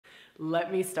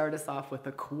let me start us off with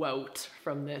a quote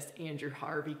from this Andrew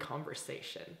Harvey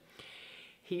conversation.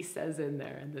 He says in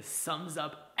there, and this sums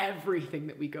up everything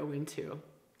that we go into,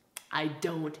 I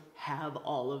don't have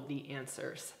all of the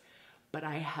answers, but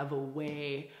I have a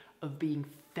way of being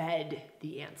fed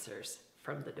the answers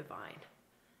from the divine.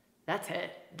 That's it.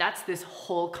 That's this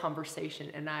whole conversation.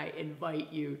 And I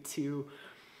invite you to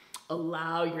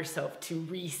allow yourself to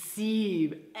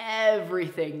receive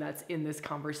everything that's in this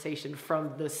conversation,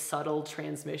 from the subtle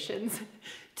transmissions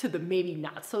to the maybe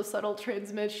not so subtle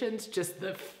transmissions, just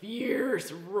the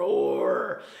fierce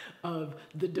roar of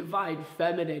the divine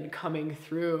feminine coming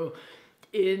through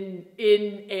in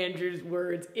Andrew's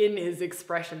words, in his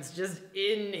expressions, just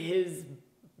in his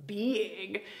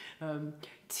being,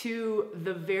 to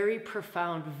the very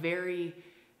profound, very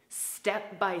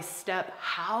step-by-step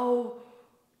how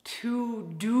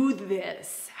to do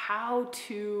this, how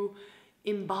to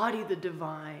embody the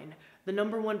divine, the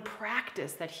number one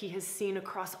practice that he has seen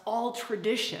across all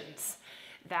traditions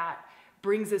that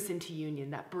brings us into union,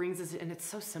 that brings us, and it's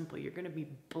so simple. You're going to be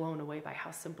blown away by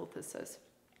how simple this is.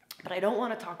 But I don't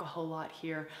want to talk a whole lot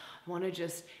here. I want to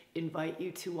just invite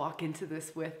you to walk into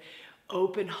this with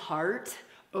open heart,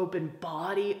 open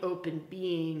body, open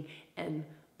being, and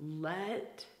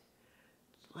let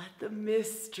the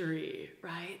mystery,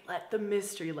 right? Let the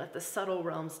mystery, let the subtle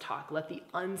realms talk, let the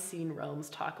unseen realms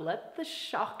talk, let the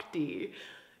Shakti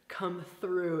come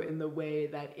through in the way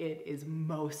that it is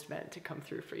most meant to come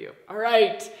through for you. All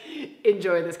right,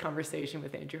 enjoy this conversation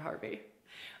with Andrew Harvey.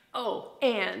 Oh,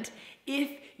 and if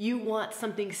you want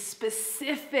something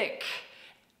specific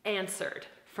answered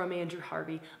from Andrew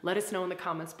Harvey, let us know in the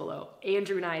comments below.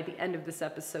 Andrew and I, at the end of this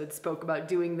episode, spoke about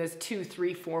doing this 2,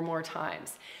 3, 4 more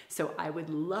times. So I would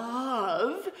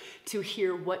love to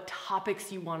hear what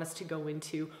topics you want us to go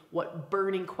into, what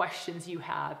burning questions you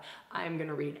have. I'm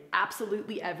gonna read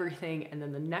absolutely everything, and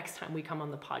then the next time we come on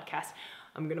the podcast,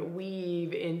 I'm gonna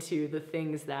weave into the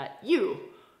things that you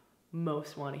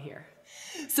most wanna hear.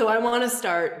 So I wanna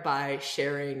start by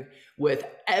sharing with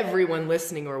everyone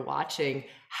listening or watching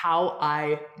how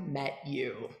I met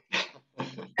you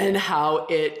and how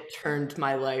it turned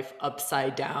my life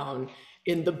upside down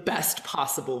in the best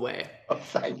possible way. Oh,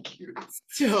 thank you.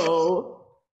 So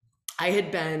I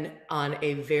had been on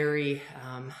a very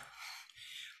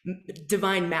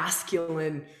divine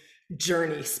masculine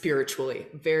journey spiritually,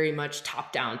 very much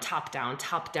top down, top down,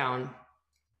 top down.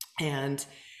 And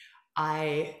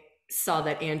I saw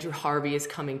that Andrew Harvey is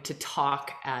coming to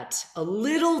talk at a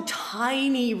little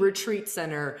tiny retreat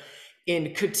center in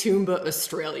Katoomba,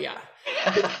 Australia.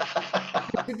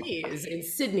 Is in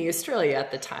Sydney, Australia at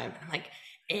the time. I'm like,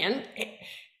 and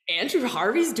Andrew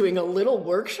Harvey's doing a little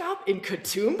workshop in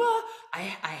Katoomba?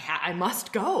 I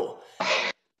must go.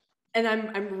 And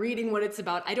I'm reading what it's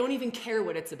about. I don't even care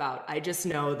what it's about. I just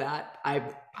know that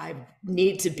I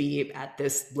need to be at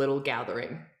this little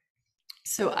gathering.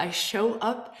 So I show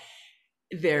up.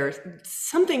 There's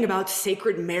something about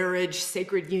sacred marriage,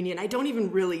 sacred union. I don't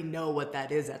even really know what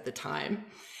that is at the time.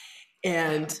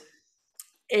 And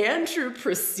Andrew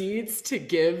proceeds to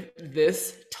give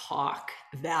this talk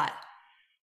that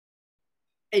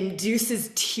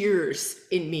induces tears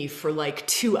in me for like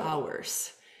 2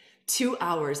 hours. 2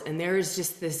 hours, and there is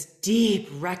just this deep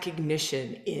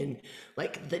recognition in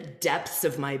like the depths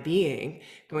of my being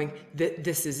going,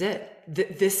 this is it.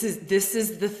 This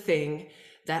is the thing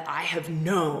that I have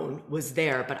known was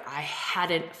there, but I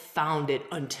hadn't found it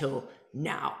until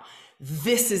now.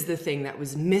 This is the thing that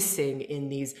was missing in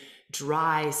these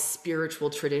dry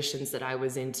spiritual traditions that I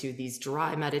was into, these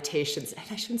dry meditations. And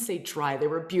I shouldn't say dry, they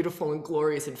were beautiful and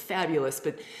glorious and fabulous,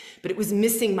 but it was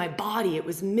missing my body. It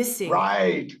was missing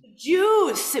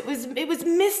juice. It was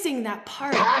missing that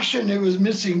part. Passion, it was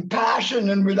missing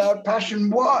passion, and without passion,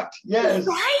 what? Yes.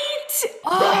 Right?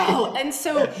 Oh, and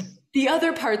so the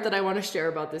other part that I want to share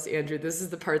about this, Andrew, this is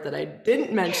the part that I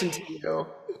didn't mention to you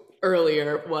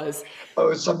earlier was...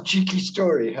 Oh, some cheeky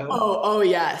story, huh? Oh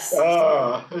yes.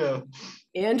 Yeah.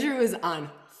 Andrew is on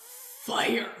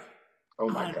fire. Oh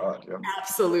my God. Yeah.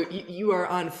 Absolute. You are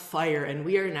on fire. And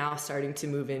we are now starting to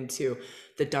move into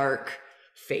the dark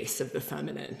face of the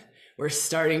feminine. We're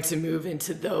starting to move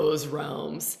into those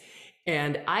realms.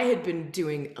 And I had been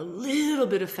doing a little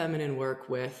bit of feminine work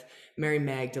with Mary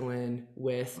Magdalene,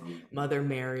 with Mother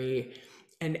Mary,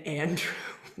 and Andrew.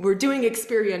 We're doing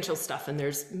experiential stuff, and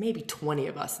there's maybe 20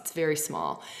 of us. It's very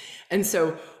small. And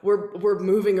so we're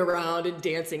moving around and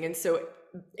dancing. And so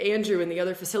Andrew and the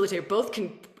other facilitator both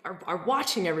are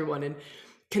watching everyone and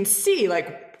can see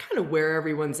like kind of where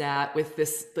everyone's at with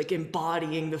this, like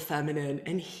embodying the feminine.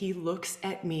 And he looks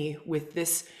at me with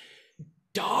this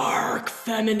dark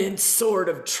feminine sword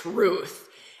of truth.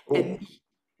 Oh. And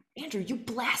Andrew, you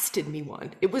blasted me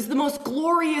one. It was the most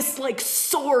glorious, like,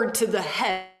 sword to the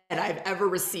head I've ever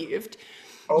received.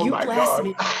 Oh You my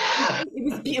blasted God.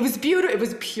 me. It was beautiful. It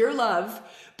was pure love,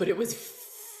 but it was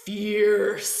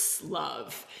fierce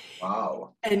love.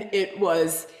 Wow. And it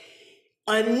was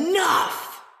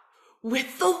enough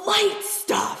with the light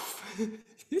stuff.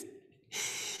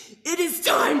 It is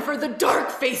time for the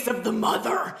dark face of the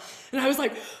mother. And I was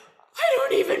like, I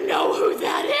don't even know who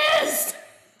that is.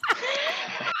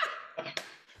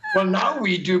 Well, now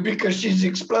we do, because she's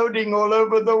exploding all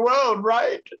over the world,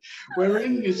 right? We're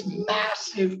in this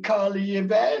massive Kali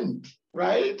event,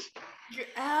 right?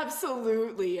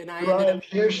 Absolutely. And I ended Right, up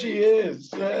here she is,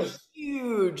 yes.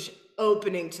 huge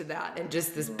opening to that, and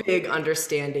just this big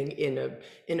understanding in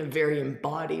a very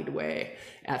embodied way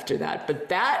after that. But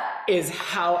that is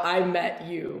how I met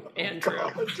you, Andrew.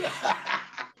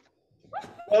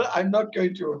 Well, I'm not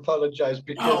going to apologize,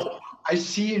 because Oh. I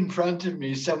see in front of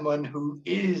me someone who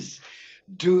is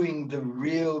doing the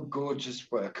real gorgeous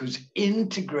work, who's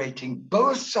integrating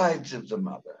both sides of the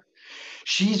mother.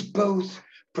 She's both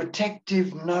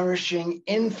protective, nourishing,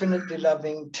 infinitely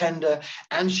loving, tender,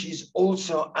 and she's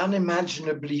also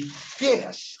unimaginably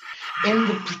fierce in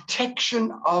the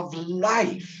protection of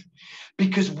life.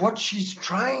 Because what she's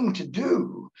trying to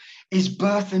do is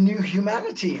birth a new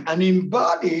humanity, an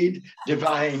embodied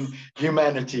divine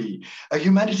humanity, a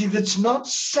humanity that's not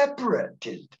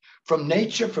separated from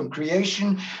nature, from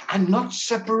creation, and not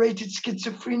separated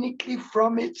schizophrenically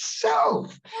from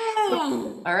itself.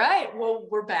 All right. Well,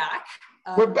 we're back.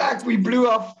 We're back. We blew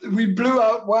out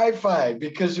Wi-Fi,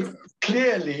 because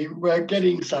clearly we're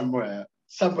getting somewhere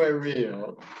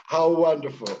real. How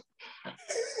wonderful.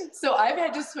 So I've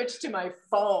had to switch to my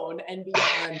phone and be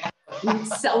on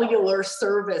cellular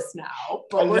service now,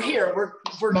 but we're here.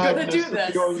 We're gonna do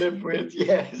this. We all live with,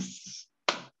 yes.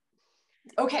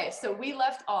 Okay, so we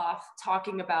left off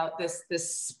talking about this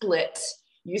split.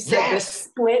 You said this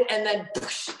split, and then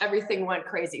everything went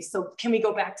crazy. So can we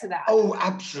go back to that? Oh,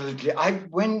 absolutely.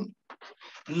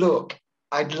 Look,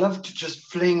 I'd love to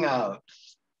just fling out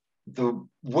the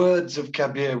words of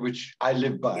Kabir, which I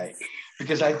live by,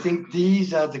 because I think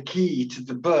these are the key to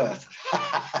the birth.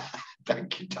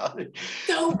 Thank you, darling.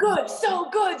 So good, so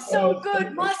good, so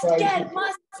good. Must get.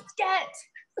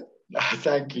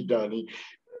 Thank you, darling.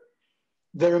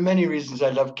 There are many reasons I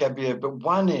love Kabir, but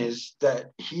one is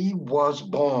that he was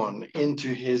born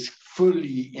into his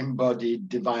fully embodied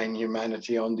divine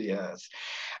humanity on the earth.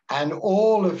 And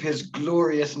all of his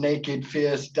glorious, naked,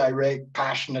 fierce, direct,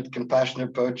 passionate,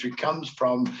 compassionate poetry comes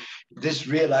from this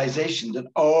realization that,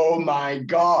 oh my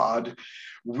God,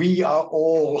 we are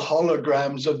all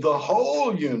holograms of the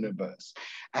whole universe.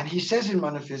 And he says in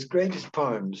one of his greatest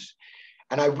poems,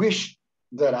 and I wish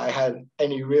that I had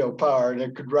any real power and I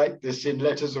could write this in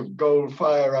letters of gold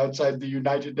fire outside the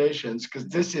United Nations, because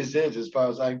this is it as far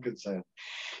as I'm concerned.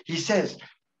 He says,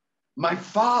 my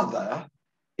father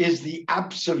is the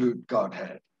absolute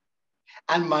Godhead,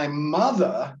 and my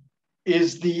mother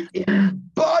is the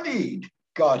embodied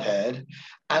Godhead,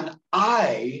 and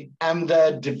I am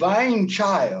their divine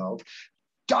child,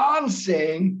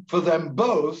 dancing for them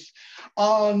both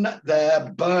on their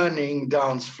burning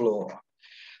dance floor.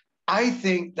 I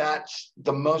think that's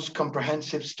the most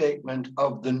comprehensive statement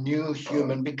of the new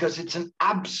human, because it's an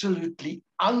absolutely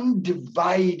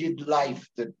undivided life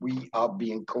that we are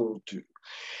being called to.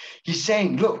 He's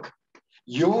saying, look,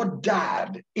 your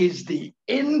dad is the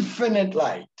infinite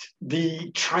light,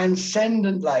 the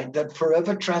transcendent light that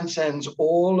forever transcends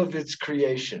all of its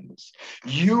creations.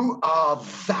 You are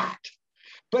that.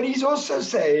 But he's also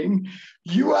saying,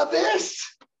 you are this.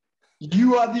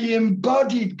 You are the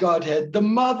embodied Godhead, the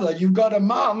mother. You've got a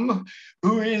mom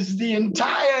who is the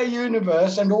entire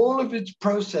universe and all of its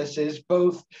processes,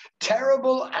 both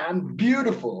terrible and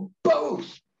beautiful,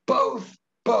 both.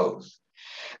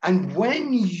 And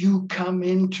when you come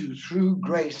into, through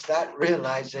grace, that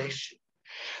realization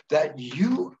that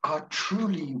you are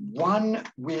truly one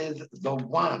with the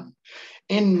one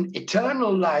in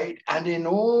eternal light and in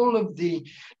all of the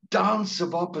dance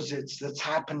of opposites that's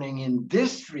happening in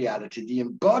this reality, the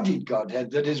embodied Godhead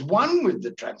that is one with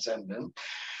the transcendent,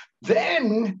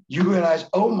 then you realize,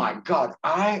 oh my God,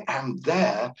 I am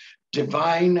their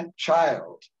divine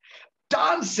child,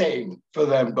 dancing for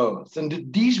them both.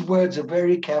 And these words are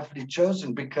very carefully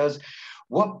chosen, because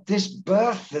what this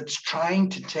birth that's trying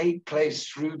to take place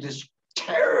through this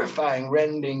terrifying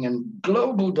rending and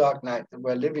global dark night that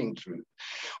we're living through,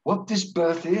 what this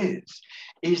birth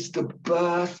is the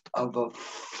birth of a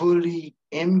fully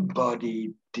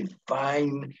embodied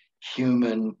divine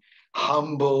human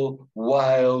humble,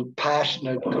 wild,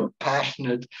 passionate,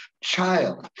 compassionate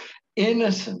child.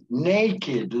 Innocent,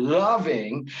 naked,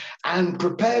 loving, and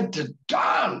prepared to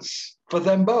dance for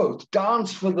them both.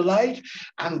 Dance for the light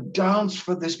and dance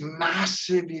for this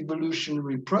massive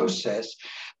evolutionary process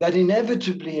that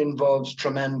inevitably involves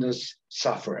tremendous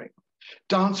suffering.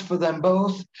 Dance for them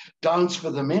both, dance for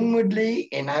them inwardly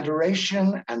in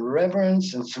adoration and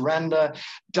reverence and surrender,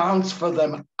 dance for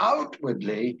them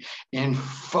outwardly in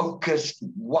focused,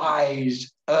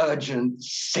 wise, urgent,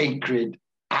 sacred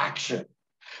action.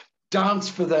 Dance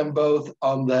for them both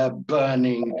on their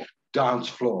burning dance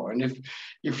floor. And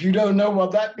if you don't know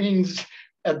what that means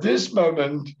at this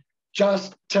moment,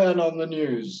 just turn on the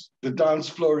news. The dance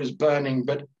floor is burning.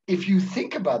 But if you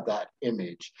think about that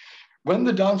image, when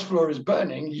the dance floor is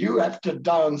burning, you have to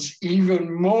dance even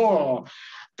more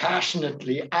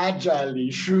passionately,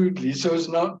 agilely, shrewdly, so as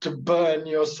not to burn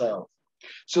yourself.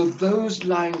 So those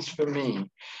lines for me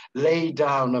lay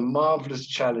down a marvelous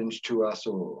challenge to us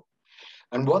all.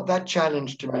 And what that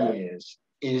challenge to me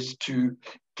is to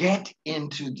get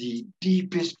into the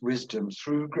deepest wisdom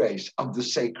through grace of the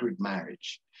sacred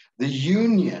marriage, the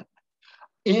union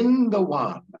in the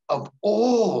one of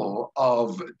all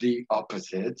of the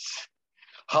opposites,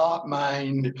 heart,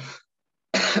 mind,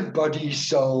 body,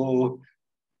 soul,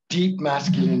 deep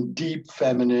masculine, deep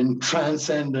feminine,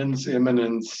 transcendence,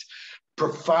 immanence,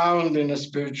 profound in a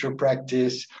spiritual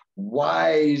practice,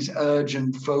 wise,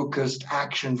 urgent, focused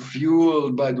action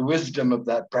fueled by the wisdom of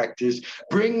that practice.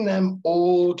 Bring them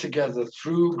all together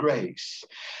through grace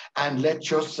and let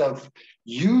yourself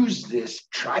use this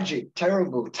tragic,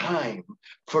 terrible time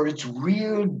for its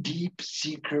real, deep,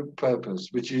 secret purpose,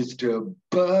 which is to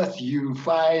birth you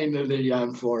finally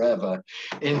and forever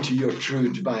into your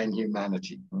true divine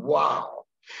humanity. Wow,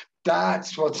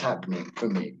 that's what's happening for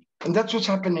me. And that's what's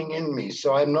happening in me.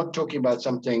 So I'm not talking about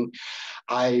something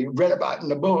I read about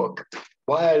in a book.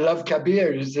 Why I love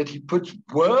Kabir is that he puts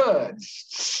words,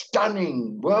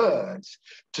 stunning words,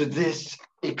 to this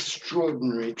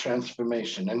extraordinary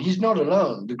transformation. And he's not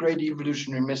alone. The great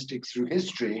evolutionary mystics through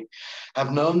history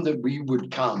have known that we would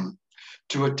come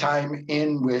to a time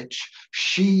in which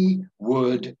she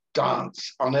would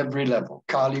dance on every level.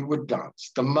 Kali would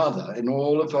dance. The mother, in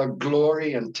all of her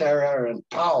glory and terror and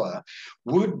power,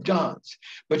 would dance.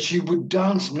 But she would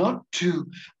dance not to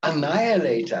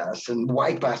annihilate us and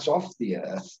wipe us off the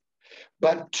earth,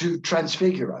 but to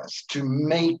transfigure us, to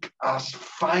make us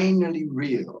finally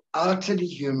real, utterly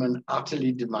human,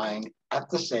 utterly divine at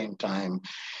the same time,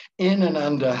 in and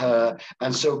under her,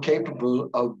 and so capable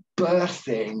of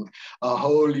birthing a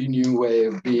wholly new way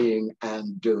of being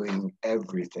and doing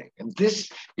everything. And this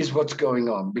is what's going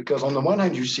on, because on the one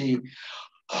hand, you see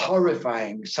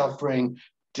horrifying suffering,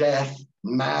 death,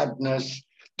 madness,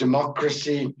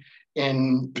 democracy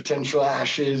in potential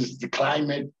ashes, the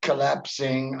climate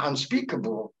collapsing,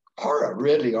 unspeakable horror,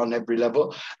 really, on every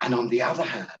level. And on the other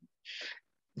hand,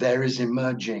 there is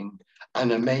emerging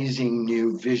an amazing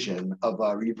new vision of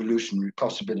our evolutionary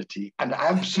possibility, and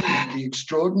absolutely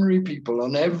extraordinary people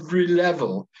on every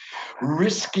level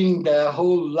risking their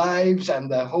whole lives and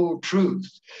their whole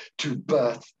truth to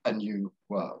birth a new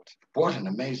world. What an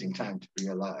amazing time to be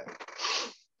alive.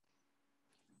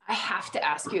 I have to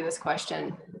ask you this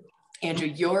question,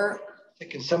 Andrew.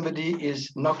 Somebody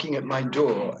is knocking at my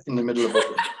door in the middle of it.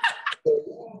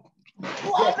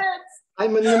 Love it.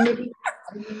 I'm in the middle.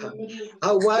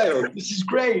 How wild. This is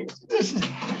great.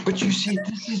 But you see,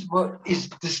 this is what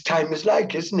this time is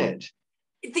like, isn't it?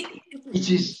 It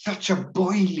is such a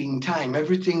boiling time.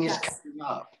 Everything is coming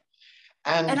up.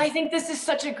 And I think this is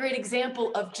such a great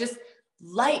example of just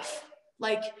life.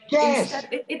 Like, yes.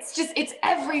 It's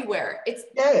everywhere. It's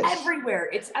everywhere.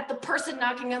 It's at the person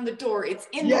knocking on the door. It's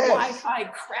in the Wi-Fi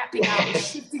crapping out and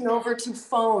shifting over to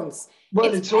phones.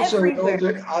 Well, it's also,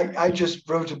 I just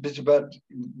wrote a bit about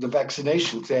the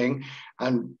vaccination thing,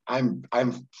 and I'm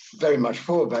very much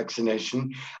for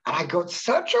vaccination. And I got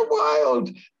such a wild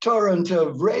torrent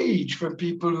of rage from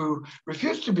people who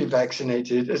refused to be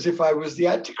vaccinated, as if I was the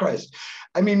Antichrist.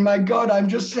 I mean, my God, I'm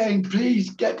just saying,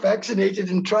 please get vaccinated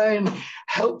and try and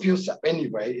help yourself.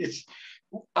 Anyway,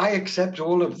 I accept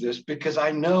all of this because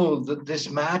I know that this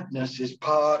madness is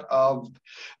part of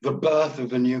the birth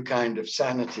of a new kind of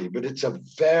sanity, but it's a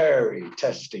very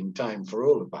testing time for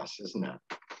all of us, isn't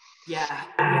it?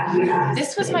 Yeah.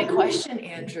 This was my question,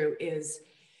 Andrew,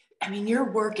 I mean,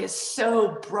 your work is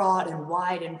so broad and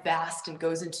wide and vast and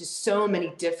goes into so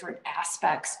many different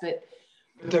aspects, but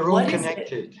they're all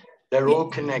connected. They're all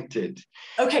connected.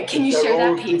 Okay, can you share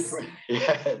that piece? Different.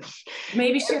 Yes.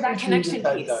 Maybe share that connection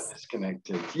piece. Is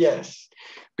connected. Yes,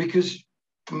 because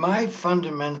my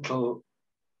fundamental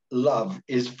love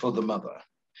is for the mother.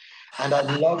 And I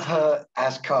love her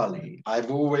as Kali.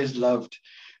 I've always loved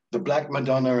the Black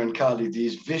Madonna and Kali,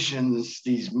 these visions,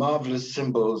 these marvelous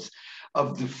symbols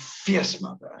of the fierce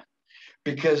mother,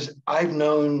 because I've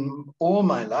known all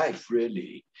my life,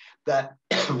 really, that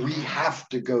we have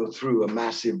to go through a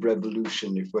massive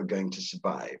revolution if we're going to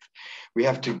survive. We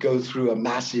have to go through a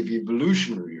massive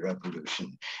evolutionary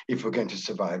revolution if we're going to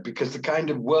survive, because the kind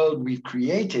of world we've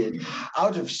created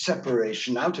out of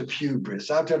separation, out of hubris,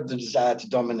 out of the desire to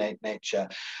dominate nature,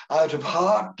 out of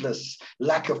heartless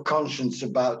lack of conscience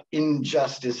about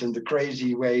injustice and the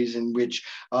crazy ways in which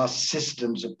our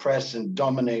systems oppress and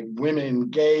dominate women,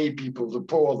 gay people, the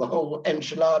poor, the whole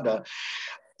enchilada.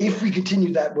 If we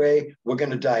continue that way, we're going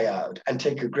to die out and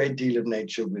take a great deal of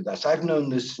nature with us. I've known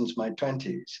this since my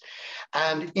 20s.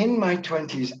 And in my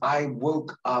 20s, I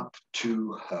woke up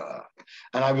to her.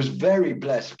 And I was very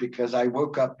blessed because I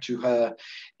woke up to her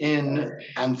in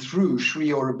and through Sri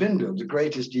Aurobindo, the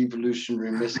greatest evolutionary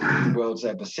mystic the world's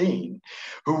ever seen,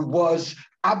 who was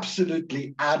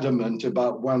absolutely adamant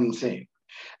about one thing.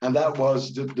 And that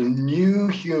was that the new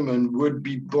human would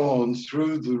be born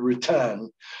through the return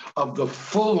of the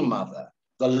full mother,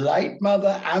 the light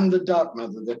mother and the dark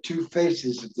mother, the two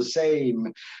faces of the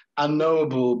same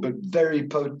unknowable but very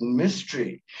potent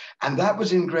mystery. And that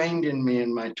was ingrained in me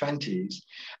in my 20s.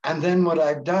 And then what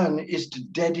I've done is to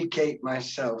dedicate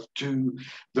myself to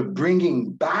the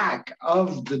bringing back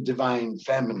of the divine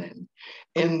feminine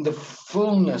in the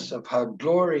fullness of her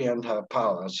glory and her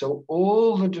power. So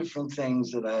all the different things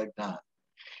that I've done,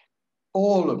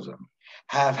 all of them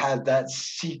have had that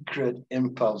secret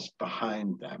impulse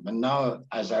behind them. And now,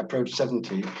 as I approach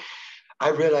 70, I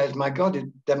realized, my God,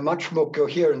 they're much more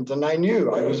coherent than I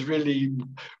knew. I was really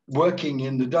working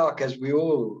in the dark, as we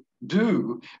all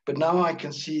do, but now I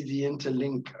can see the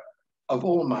interlink of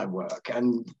all my work,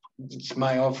 and it's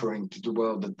my offering to the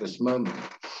world at this moment.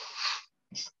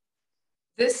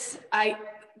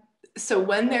 So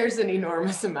when there's an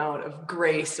enormous amount of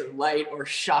grace or light or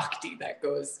Shakti that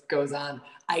goes on,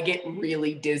 I get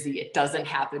really dizzy. It doesn't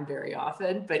happen very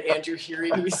often, but Andrew,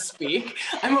 hearing you speak,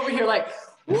 I'm over here like,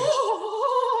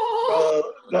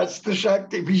 whoa! That's the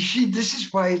Shakti. This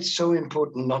is why it's so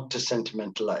important not to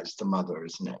sentimentalize the mother,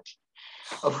 isn't it?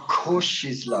 Of course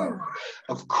she's love.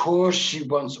 Of course she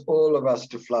wants all of us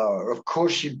to flower. Of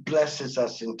course she blesses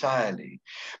us entirely.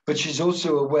 But she's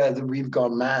also aware that we've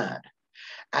gone mad.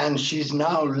 And she's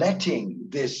now letting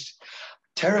this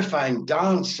terrifying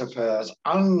dance of hers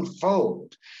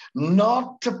unfold,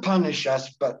 not to punish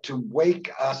us, but to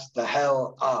wake us the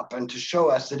hell up and to show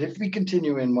us that if we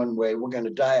continue in one way, we're going to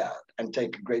die out and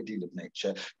take a great deal of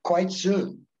nature quite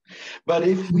soon. But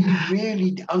if we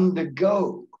really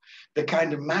undergo the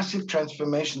kind of massive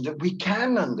transformation that we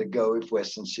can undergo if we're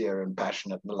sincere and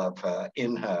passionate and love her,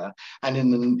 in her, and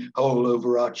in the whole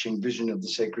overarching vision of the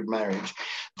sacred marriage,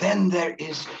 then there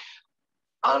is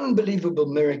unbelievable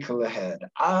miracle ahead,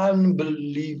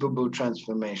 unbelievable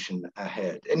transformation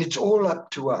ahead. And it's all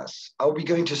up to us. Are we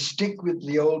going to stick with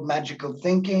the old magical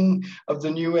thinking of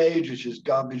the new age, which is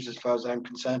garbage as far as I'm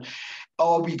concerned?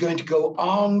 Or are we going to go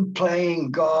on playing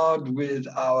God with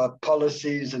our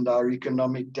policies and our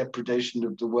economic depredation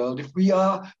of the world? If we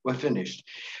are, we're finished.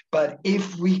 But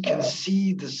if we can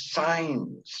see the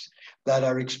signs that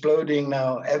are exploding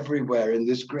now everywhere in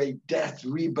this great death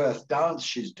rebirth dance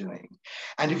she's doing,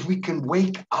 and if we can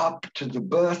wake up to the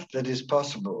birth that is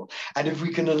possible, and if we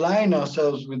can align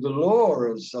ourselves with the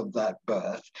laws of that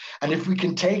birth, and if we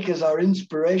can take as our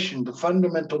inspiration the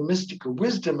fundamental mystical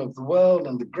wisdom of the world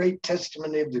and the great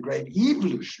testimony of the great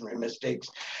evolutionary mystics,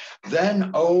 then,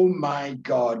 oh my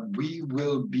God, we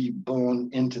will be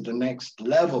born into the next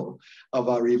level of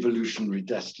our evolutionary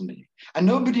destiny. And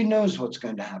nobody knows what's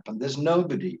going to happen. There's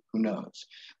nobody who knows.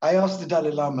 I asked the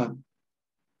Dalai Lama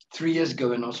 3 years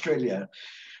ago in Australia.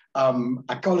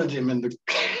 I collared him in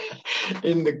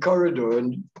the corridor,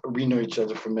 and we know each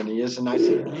other for many years. And I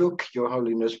said, look, Your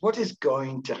Holiness, what is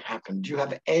going to happen? Do you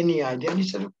have any idea? And he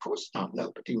said, of course not.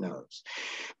 Nobody knows.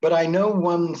 But I know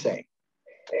one thing.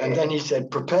 And then he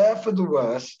said, prepare for the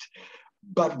worst,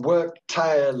 but work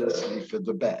tirelessly for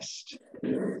the best.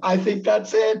 I think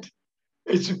that's it.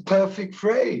 It's a perfect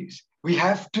phrase. We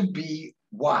have to be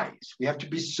wise. We have to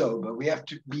be sober. We have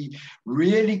to be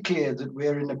really clear that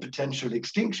we're in a potential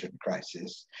extinction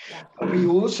crisis. Yeah. But we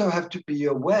also have to be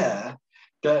aware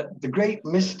that the great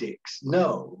mystics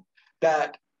know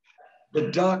that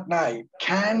the dark night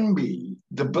can be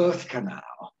the birth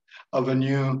canal of a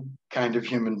new kind of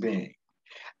human being.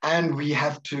 And we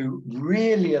have to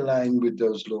really align with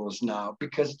those laws now,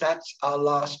 because that's our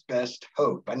last best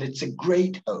hope. And it's a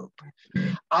great hope.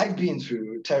 I've been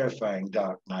through a terrifying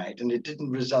dark night, and it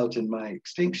didn't result in my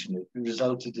extinction. It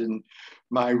resulted in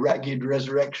my ragged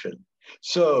resurrection.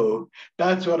 So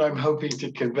that's what I'm hoping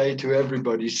to convey to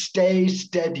everybody. Stay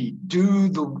steady, do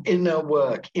the inner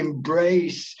work,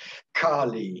 embrace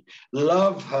Kali,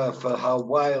 love her for her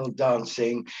wild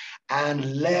dancing,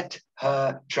 and let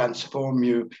her transform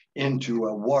you into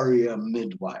a warrior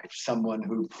midwife, someone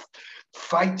who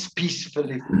fights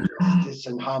peacefully for justice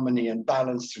and harmony and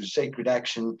balance through sacred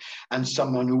action, and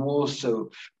someone who also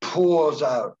pours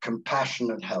out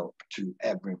compassionate help to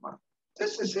everyone.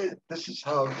 This is it. This is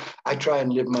how I try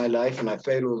and live my life, and I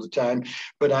fail all the time,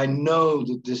 but I know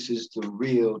that this is the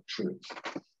real truth.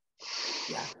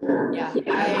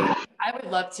 Yeah. I would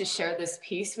love to share this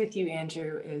piece with you,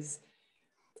 Andrew. Is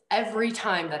every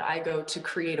time that I go to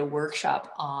create a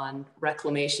workshop on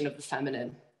reclamation of the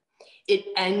feminine, it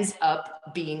ends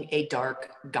up being a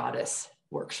dark goddess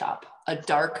workshop, a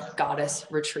dark goddess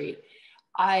retreat.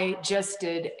 I just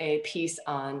did a piece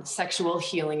on sexual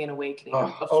healing and awakening, a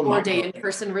 4-day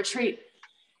in-person retreat.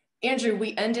 Andrew,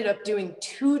 we ended up doing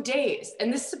 2 days,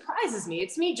 and this surprises me.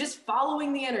 It's me just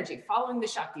following the energy, following the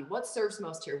Shakti. What serves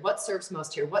most here? What serves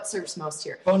most here? What serves most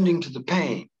here? Responding to the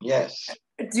pain, yes.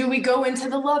 Do we go into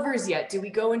the lovers yet? Do we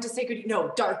go into sacred?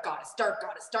 No, dark goddess, dark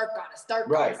goddess, dark goddess,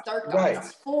 dark goddess, dark goddess.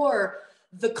 Right. For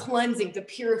the cleansing, the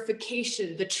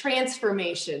purification, the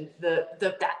transformation,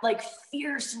 that like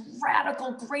fierce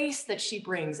radical grace that she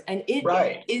brings, and it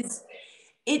is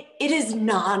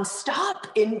nonstop.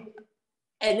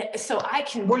 And so I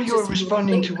can. Well, you're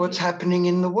responding to what's happening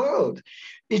in the world.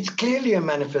 It's clearly a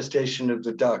manifestation of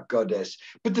the dark goddess,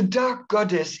 but the dark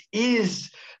goddess is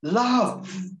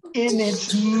love in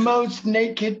its most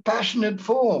naked, passionate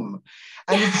form.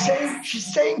 And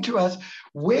she's saying to us,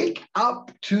 wake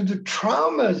up to the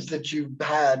traumas that you've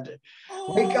had.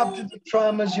 Wake up to the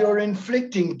traumas you're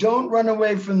inflicting. Don't run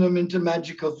away from them into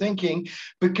magical thinking,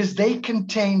 because they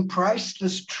contain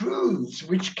priceless truths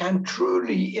which can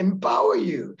truly empower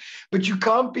you. But you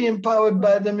can't be empowered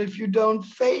by them if you don't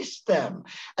face them,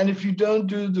 and if you don't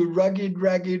do the rugged,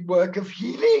 ragged work of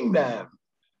healing them.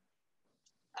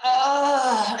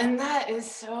 And that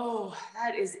is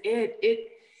it.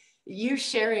 You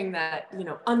sharing that,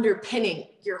 underpinning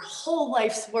your whole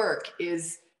life's work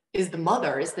is the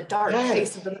mother, is the dark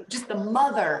face of just the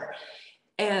mother.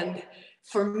 And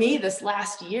for me, this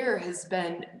last year has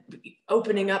been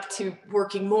opening up to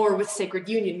working more with sacred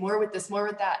union, more with this, more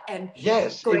with that. And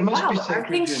going, wow, are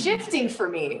things shifting for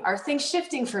me? Are things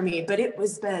shifting for me? But it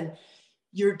was been,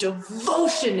 your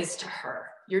devotion is to her.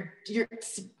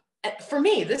 For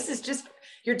me, this is just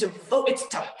it's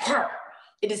to her.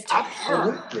 It is to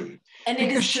Absolutely. her. And it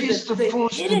because is she's the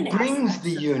force that brings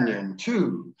the union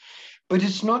too. But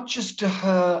it's not just to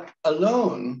her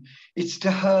alone, it's to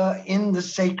her in the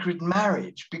sacred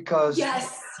marriage, because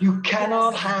you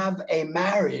cannot have a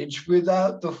marriage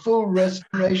without the full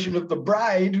restoration of the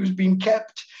bride who's been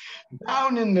kept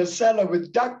down in the cellar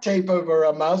with duct tape over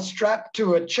her mouth, strapped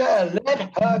to a chair.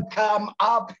 Let her come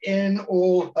up in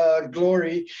all her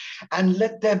glory, and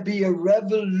let there be a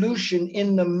revolution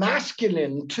in the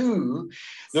masculine too.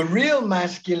 The real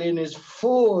masculine is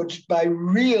forged by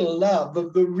real love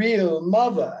of the real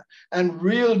mother and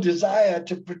real desire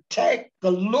to protect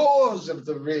the laws of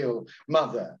the real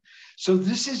mother. So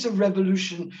this is a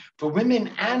revolution for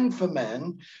women and for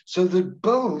men, so that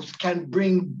both can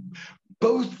bring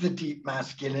both the deep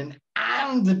masculine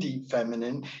and the deep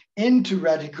feminine into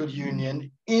radical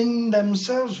union in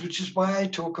themselves, which is why I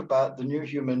talk about the new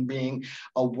human being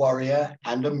a warrior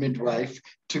and a midwife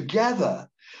together.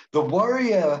 The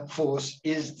warrior force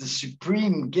is the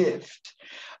supreme gift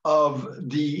of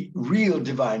the real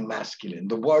divine masculine,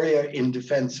 the warrior in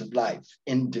defense of life,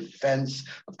 in defense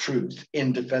of truth,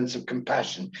 in defense of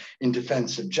compassion, in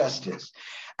defense of justice.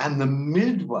 And the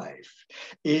midwife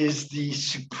is the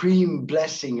supreme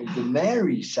blessing of the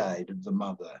Mary side of the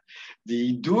mother,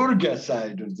 the Durga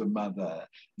side of the mother,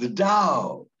 the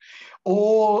Tao,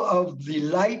 all of the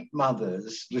light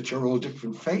mothers, which are all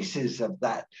different faces of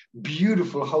that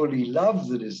beautiful holy love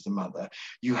that is the mother.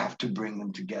 You have to bring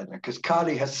them together, because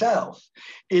Kali herself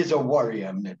is a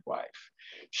warrior midwife.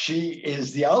 She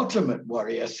is the ultimate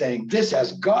warrior, saying this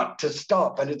has got to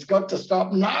stop, and it's got to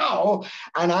stop now.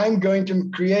 And I'm going to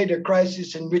create a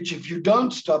crisis in which if you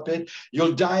don't stop it,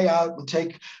 you'll die out and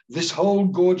take this whole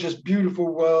gorgeous,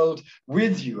 beautiful world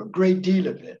with you, a great deal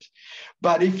of it.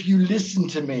 But if you listen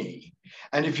to me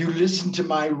And if you listen to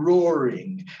my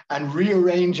roaring and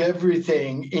rearrange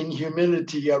everything in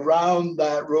humility around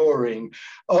that roaring,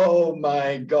 oh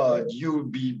my God, you'll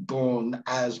be born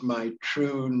as my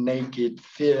true, naked,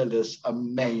 fearless,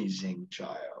 amazing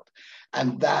child.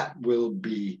 And that will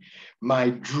be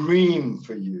my dream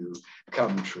for you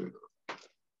come true.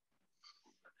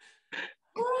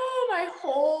 Oh, my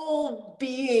whole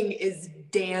being is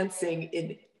dancing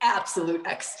in absolute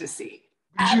ecstasy.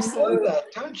 Absolute, you know that,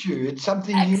 don't you? It's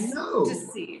something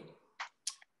ecstasy.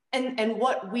 You know. And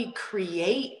what we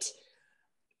create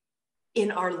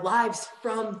in our lives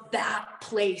from that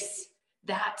place,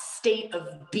 that state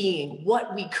of being,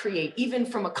 what we create, even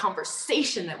from a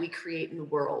conversation that we create in the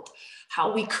world,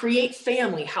 how we create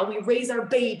family, how we raise our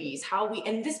babies,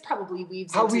 and this probably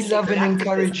weaves how into we love and activism.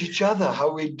 encourage each other,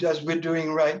 as we're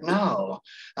doing right now.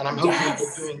 And I'm hoping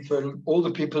we're doing for all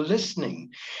the people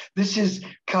listening. This is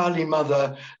Kali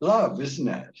Mother love, isn't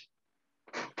it?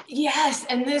 Yes,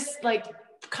 and this like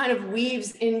kind of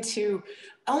weaves into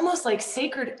almost like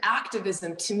sacred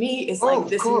activism to me is like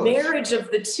this marriage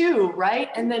of the two, right?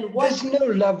 And then there's no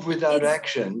love without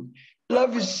action.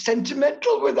 Love is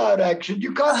sentimental without action.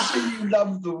 You can't say you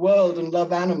love the world and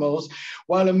love animals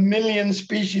while 1 million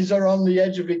species are on the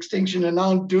edge of extinction and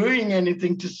aren't doing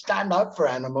anything to stand up for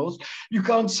animals. You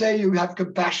can't say you have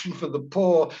compassion for the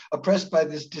poor oppressed by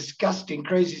this disgusting,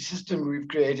 crazy system we've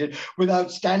created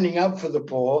without standing up for the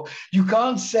poor. You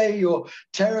can't say you're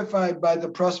terrified by the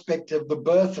prospect of the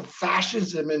birth of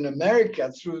fascism in America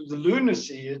through the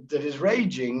lunacy that is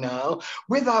raging now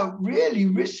without really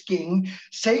risking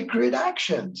sacred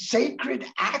action. Sacred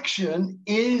action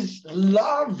is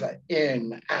love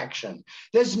in action.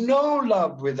 There's no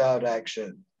love without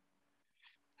action.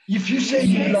 If you say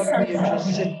you love me and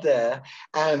just sit there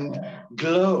and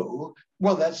glow,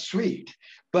 well, that's sweet.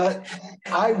 But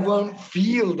I won't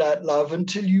feel that love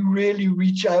until you really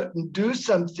reach out and do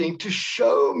something to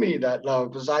show me that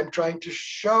love, as I'm trying to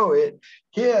show it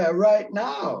here right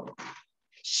now.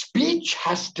 Speech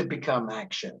has to become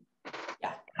action.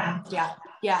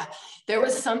 Yeah. There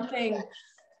was something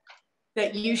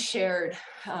that you shared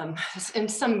in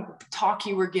some talk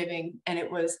you were giving, and it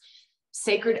was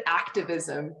sacred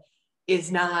activism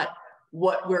is not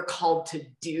what we're called to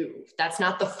do. That's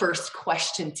not the first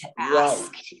question to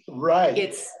ask. Right.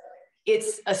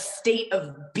 It's a state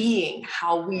of being,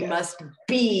 how we must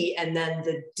be, and then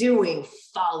the doing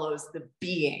follows the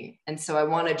being. And so I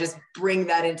want to just bring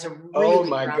that into really oh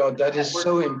my God, that is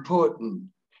so important.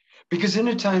 Because in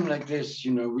a time like this,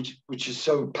 you know, which is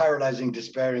so paralyzing,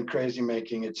 despairing, crazy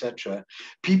making, etc.,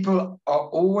 people are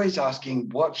always asking,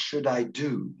 what should I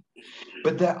do?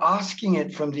 But they're asking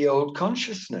it from the old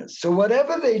consciousness. So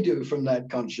whatever they do from that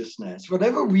consciousness,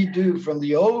 whatever we do from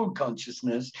the old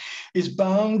consciousness is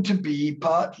bound to be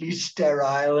partly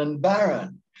sterile and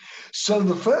barren. So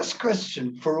the first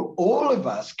question for all of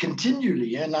us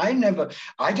continually, and I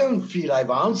don't feel I've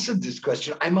answered this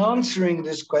question. I'm answering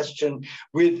this question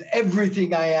with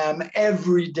everything I am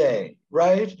every day,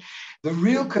 right? The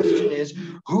real question is,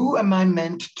 who am I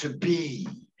meant to be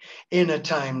in a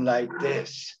time like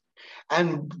this?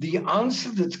 And the answer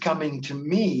that's coming to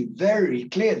me very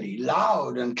clearly,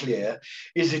 loud and clear,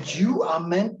 is that you are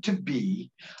meant to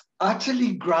be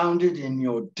utterly grounded in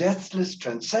your deathless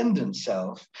transcendent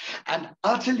self and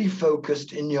utterly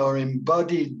focused in your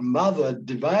embodied mother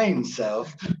divine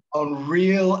self on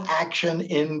real action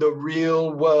in the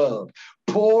real world,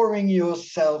 pouring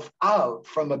yourself out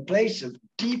from a place of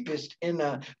deepest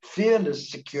inner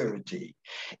fearless security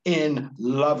in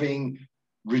loving,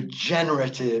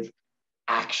 regenerative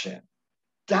action.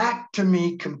 That to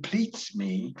me completes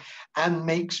me and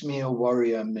makes me a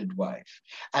warrior midwife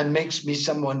and makes me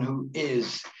someone who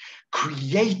is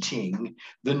creating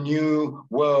the new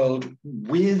world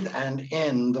with and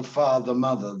in the Father,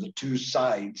 Mother, the two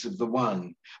sides of the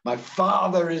one. My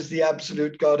Father is the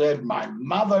absolute Godhead, my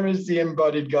Mother is the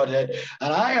embodied Godhead,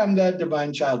 and I am that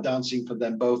divine child dancing for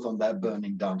them both on that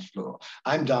burning dance floor.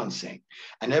 I'm dancing,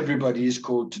 and everybody is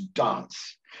called to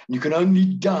dance. You can only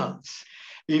dance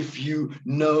if you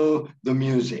know the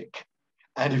music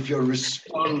and if you're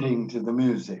responding to the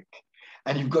music.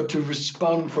 And you've got to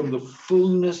respond from the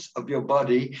fullness of your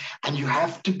body, and you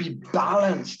have to be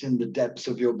balanced in the depths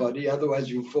of your body, otherwise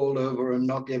you fall over and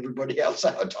knock everybody else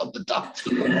out on the dance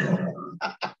floor.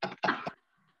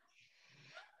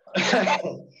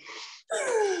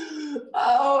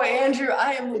 Oh, Andrew,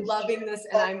 I am loving this,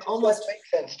 and I'm almost...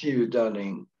 Makes sense to you,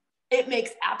 darling. It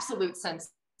makes absolute sense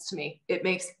to me. It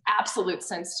makes absolute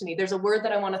sense to me. There's a word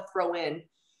that I want to throw in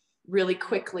really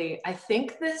quickly. I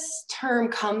think this term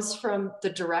comes from the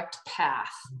direct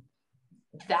path,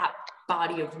 that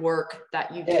body of work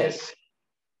that you did.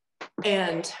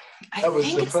 And that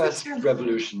was the first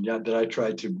revolution, yeah, that I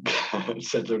tried to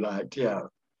set right. Yeah.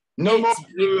 No more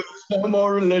groups, no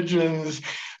more religions,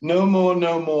 no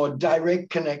more direct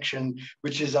connection,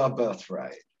 which is our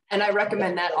birthright. And I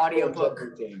recommend that audiobook.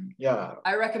 Yeah.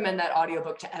 I recommend that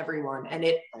audiobook to everyone. And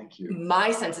thank you.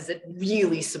 My sense is it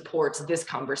really supports this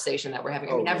conversation that we're having.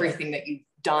 I mean, everything that you've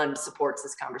done supports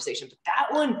this conversation, but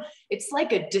that one, it's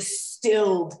like a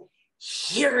distilled,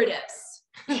 here it is.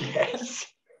 Yes.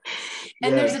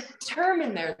 And there's a term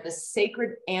in there, the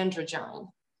sacred androgyne.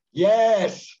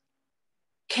 Yes.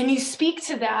 Can you speak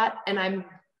to that? And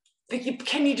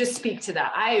can you just speak to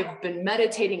that? I have been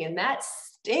meditating in that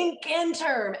stinking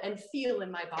term and feel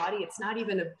in my body. It's not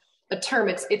even a term.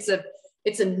 It's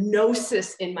a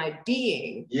gnosis in my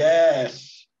being.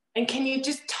 Yes. And can you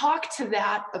just talk to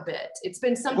that a bit? It's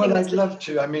been something. Well, I'd love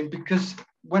to. I mean, because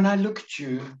when I look at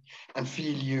you and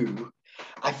feel you,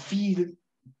 I feel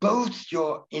both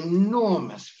your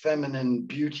enormous feminine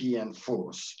beauty and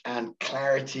force and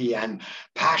clarity and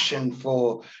passion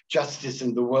for justice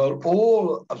in the world,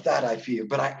 all of that I feel,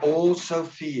 but I also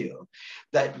feel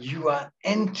that you are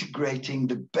integrating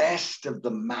the best of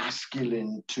the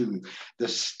masculine to the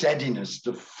steadiness,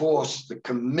 the force, the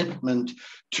commitment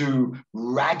to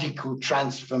radical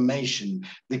transformation,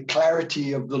 the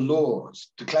clarity of the laws.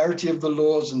 The clarity of the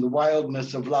laws and the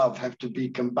wildness of love have to be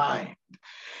combined.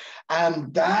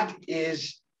 And that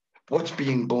is what's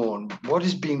being born. What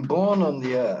is being born on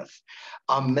the earth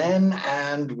are men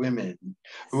and women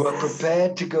who are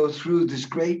prepared to go through this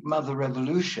great mother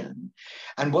revolution.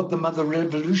 And what the mother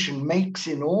revolution makes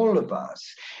in all of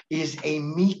us is a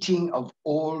meeting of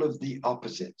all of the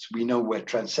opposites. We know we're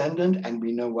transcendent and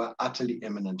we know we're utterly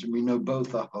immanent, and we know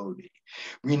both are holy.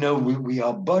 We know we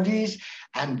are bodies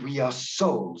and we are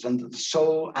souls, and that the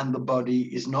soul and the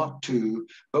body is not two,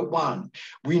 but one.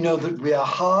 We know that we are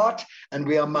heart and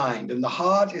we are mind, and the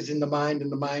heart is in the mind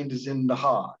and the mind is in the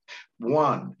heart.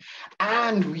 One.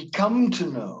 And we come to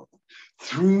know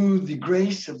through the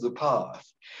grace of the path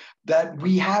that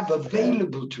we have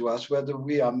available to us, whether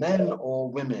we are men or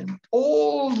women,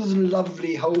 all the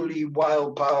lovely, holy,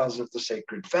 wild powers of the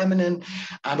sacred feminine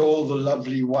and all the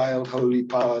lovely, wild, holy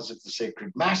powers of the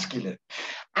sacred masculine.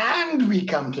 And we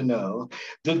come to know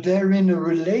that they're in a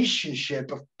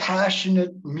relationship of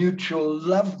passionate mutual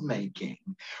lovemaking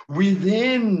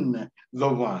within the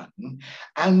one.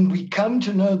 And we come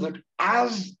to know that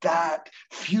as that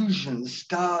fusion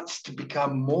starts to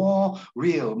become more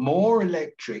real, more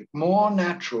electric, more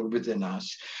natural within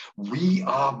us, we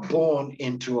are born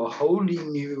into a wholly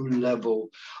new level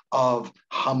of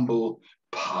humble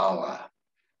power,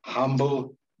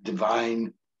 humble,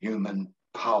 divine, human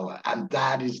power. And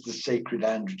that is the sacred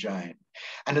androgyne.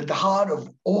 And at the heart of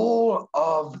all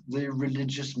of the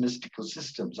religious mystical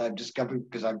systems I've discovered,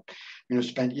 because I've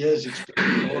spent years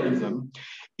exploring all of them,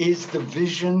 is the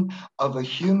vision of a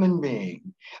human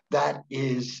being that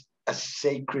is a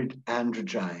sacred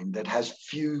androgyne that has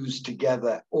fused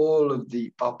together all of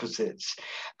the opposites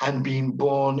and been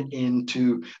born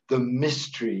into the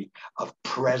mystery of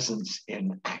presence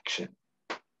in action.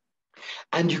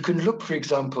 And you can look, for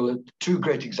example, at two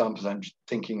great examples I'm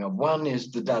thinking of. One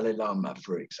is the Dalai Lama,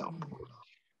 for example.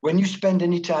 When you spend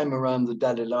any time around the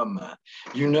Dalai Lama,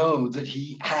 you know that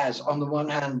he has, on the one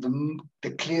hand,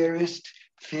 the clearest,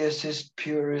 fiercest,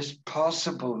 purest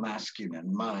possible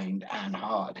masculine mind and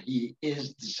heart. He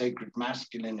is the sacred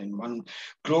masculine in one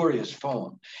glorious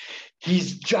form.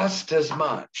 He's just as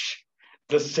much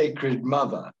the sacred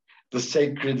mother, the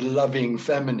sacred loving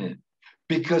feminine,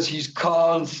 because he's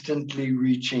constantly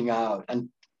reaching out and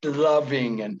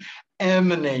loving and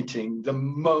emanating the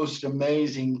most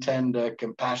amazing, tender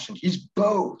compassion. He's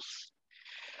both.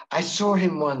 I saw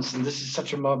him once, and this is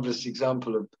such a marvelous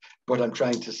example of what I'm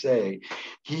trying to say.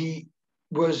 He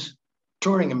was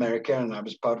touring America, and I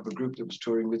was part of a group that was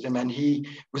touring with him, and he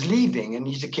was leaving, and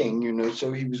he's a king,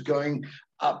 so he was going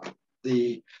onto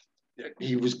the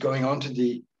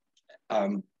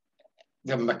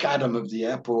macadam of the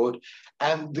airport,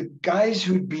 and the guys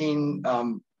who'd been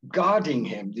guarding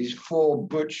him, these 4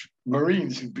 butch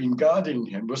Marines who'd been guarding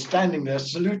him, were standing there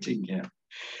saluting him.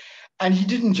 And he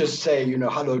didn't just say,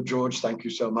 hello, George, thank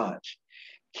you so much.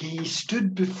 He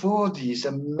stood before these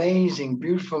amazing,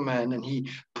 beautiful men, and he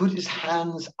put his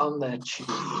hands on their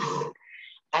cheeks,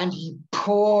 and he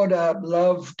poured out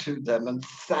love to them and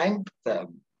thanked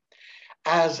them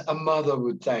as a mother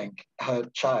would thank her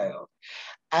child.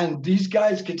 And these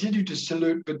guys continued to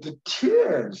salute, but the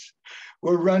tears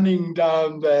were running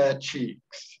down their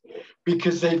cheeks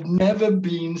because they'd never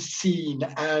been seen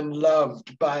and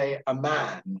loved by a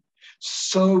man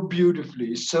so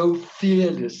beautifully, so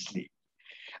fearlessly.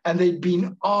 And they'd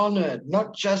been honored,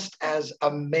 not just as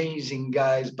amazing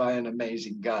guys by an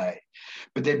amazing guy,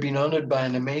 but they'd been honored by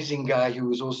an amazing guy who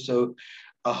was also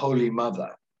a holy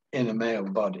mother in a male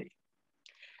body.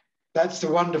 That's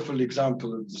the wonderful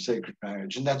example of the sacred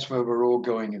marriage. And that's where we're all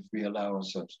going if we allow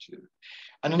ourselves to.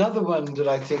 And another one that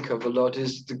I think of a lot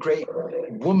is the great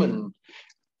woman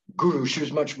guru. She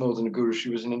was much more than a guru. She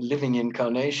was a living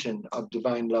incarnation of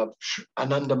divine love,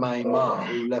 Anandamayi Ma,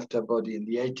 who left her body in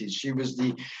the 80s. She was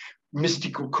the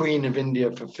mystical queen of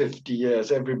India for 50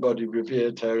 years. Everybody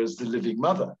revered her as the living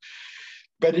mother.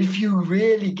 But if you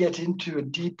really get into a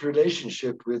deep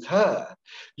relationship with her,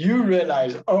 you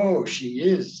realize, oh, she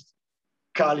is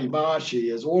Kali Ma, she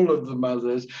is all of the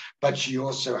mothers, but she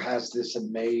also has this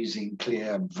amazing,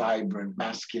 clear, vibrant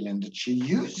masculine that she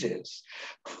uses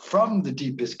from the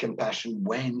deepest compassion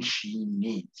when she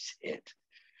needs it.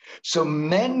 So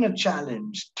men are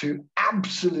challenged to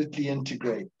absolutely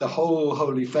integrate the whole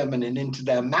holy feminine into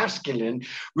their masculine,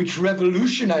 which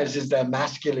revolutionizes their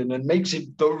masculine and makes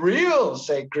it the real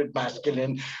sacred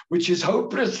masculine, which is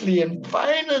hopelessly and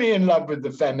finally in love with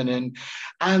the feminine.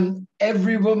 And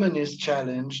every woman is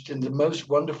challenged in the most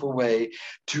wonderful way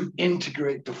to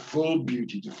integrate the full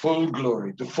beauty, the full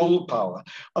glory, the full power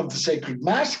of the sacred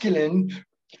masculine,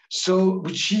 so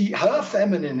which her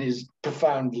feminine is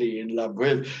profoundly in love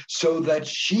with, so that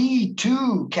she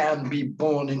too can be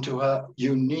born into her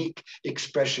unique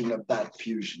expression of that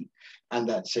fusion and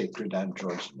that sacred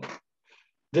androgyny.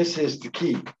 This is the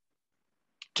key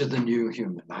to the new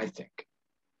human, I think.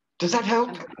 Does that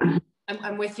help?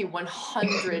 I'm with you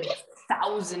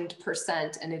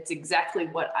 100,000%, and it's exactly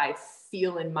what I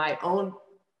feel in my own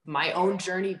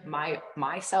journey,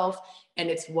 myself, and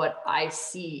it's what I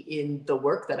see in the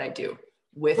work that I do.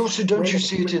 Also, don't you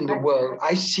see it in the world?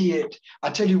 I see it.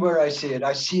 I'll tell you where I see it.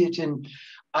 I see it in,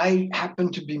 I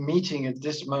happen to be meeting at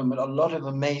this moment a lot of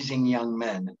amazing young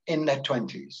men in their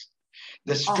 20s.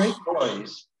 They're straight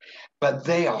boys, but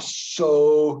they are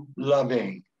so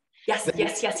loving. Yes.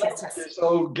 This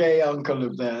old gay uncle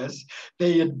of theirs.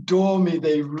 They adore me.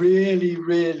 They really,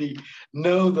 really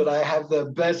know that I have their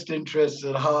best interests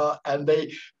at heart, and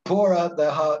they pour out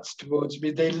their hearts towards me.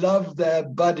 They love their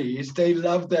buddies. They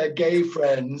love their gay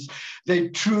friends. They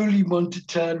truly want to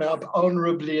turn up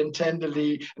honorably and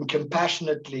tenderly and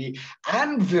compassionately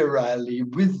and virilely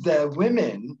with their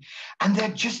women. And they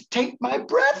just take my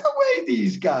breath away,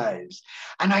 these guys.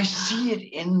 And I see it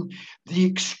in the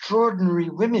extraordinary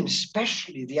women,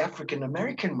 especially the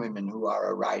African-American women who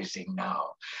are arising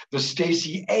now. The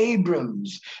Stacey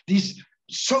Abrams, these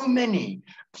so many,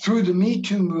 through the Me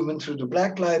Too movement, through the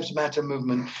Black Lives Matter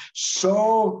movement,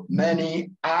 so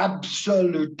many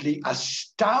absolutely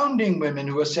astounding women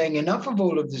who are saying enough of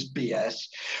all of this BS,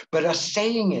 but are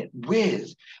saying it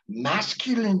with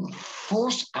masculine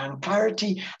force and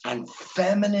clarity and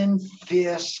feminine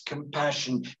fierce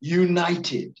compassion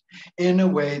united in a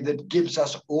way that gives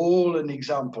us all an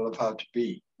example of how to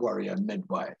be warrior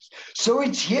midwives. So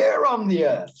it's here on the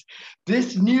earth.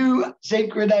 This new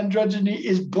sacred androgyny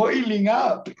is boiling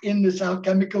up in this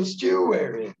alchemical stew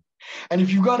we're in. And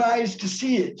if you've got eyes to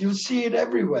see it, you'll see it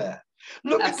everywhere.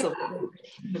 Look at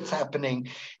what's happening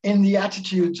in the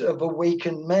attitudes of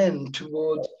awakened men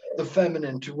towards the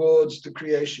feminine, towards the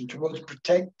creation, towards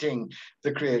protecting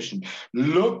the creation.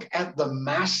 Look at the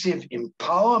massive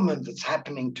empowerment that's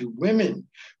happening to women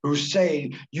who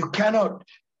say, you cannot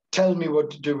tell me what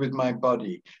to do with my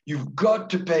body. You've got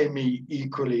to pay me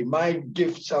equally. My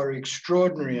gifts are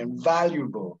extraordinary and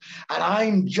valuable. And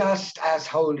I'm just as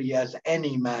holy as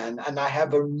any man. And I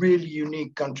have a really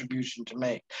unique contribution to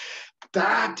make.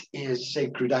 That is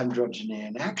sacred androgyny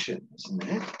in action, isn't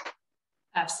it?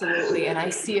 Absolutely. And I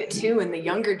see it too in the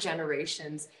younger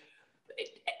generations,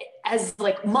 as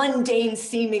like mundane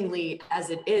seemingly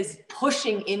as it is,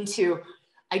 pushing into,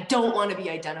 I don't want to be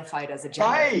identified as a gender.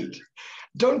 Right.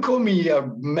 Don't call me a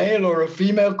male or a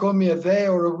female, call me a they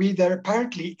or a we. There are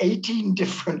apparently 18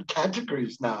 different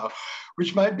categories now,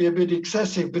 which might be a bit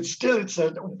excessive, but still it's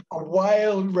a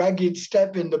wild, ragged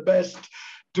step in the best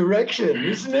direction,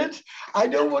 isn't it? I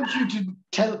don't want you to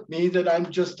tell me that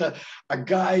I'm just a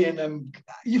guy and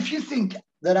if you think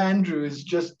that Andrew is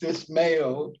just this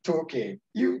male talking,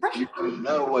 you don't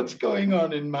know what's going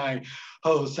on in my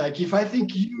whole psyche. If I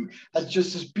think you as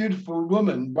just this beautiful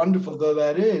woman, wonderful though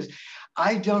that is,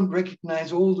 I don't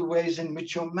recognize all the ways in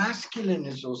which your masculine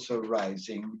is also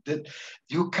rising, that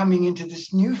you're coming into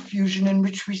this new fusion in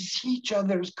which we see each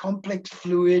other as complex,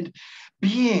 fluid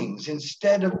beings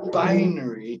instead of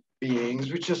binary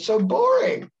beings, which are so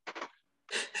boring.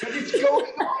 But it's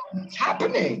going on, it's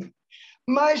happening.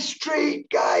 My straight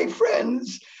guy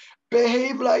friends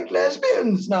behave like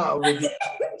lesbians now with it.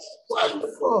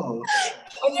 Wonderful.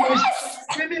 And my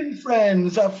women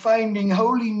friends are finding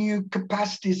wholly new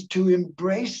capacities to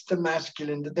embrace the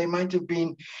masculine that they might have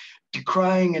been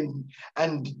decrying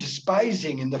and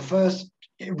despising in the first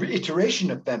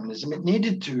iteration of feminism. It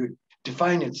needed to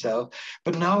define itself,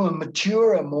 but now a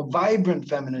maturer, more vibrant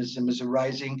feminism is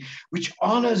arising, which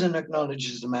honors and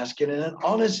acknowledges the masculine and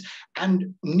honors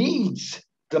and needs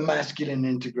the masculine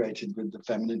integrated with the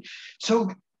feminine.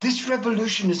 So this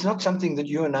revolution is not something that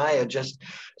you and I are just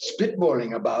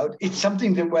spitballing about. It's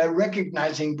something that we're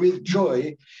recognizing with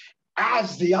joy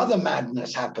as the other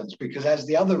madness happens, because as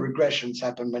the other regressions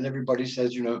happen, when everybody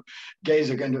says, you know, gays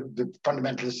are going to, the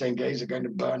fundamentalists saying gays are going to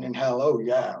burn in hell. Oh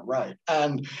yeah, right.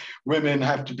 And women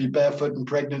have to be barefoot and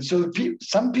pregnant. So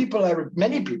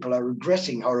many people are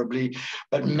regressing horribly,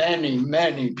 but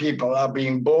many people are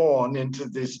being born into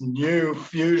this new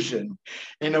fusion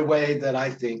in a way that I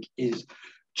think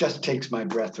just takes my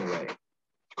breath away.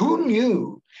 Who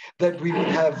knew that we would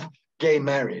have gay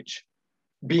marriage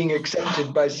being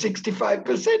accepted by 65%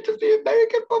 of the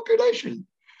American population?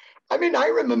 I mean, I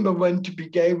remember when to be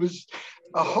gay was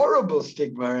a horrible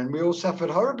stigma and we all suffered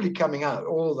horribly coming out,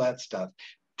 all that stuff.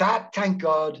 That, thank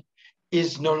God,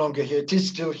 is no longer here. It is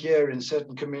still here in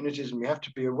certain communities and we have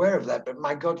to be aware of that. But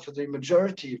my God, for the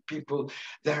majority of people,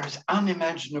 there is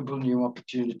unimaginable new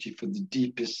opportunity for the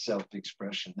deepest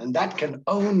self-expression. And that can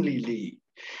only lead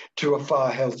to a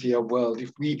far healthier world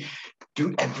if we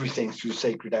do everything through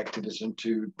sacred activism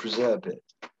to preserve it.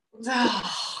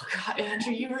 Oh, God,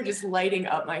 Andrew, you were just lighting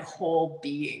up my whole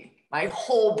being. My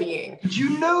whole being.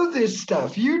 You know this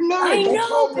stuff. You know I it.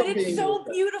 know, but it's so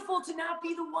beautiful to not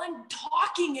be the one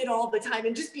talking it all the time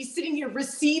and just be sitting here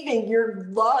receiving your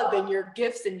love and your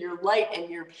gifts and your light and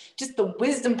your just the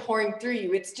wisdom pouring through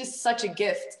you. It's just such a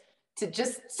gift to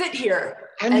just sit here.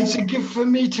 And it's a gift for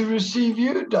me to receive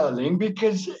you, darling,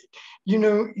 because, you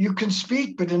know, you can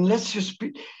speak, but unless you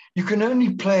speak, you can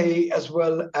only play as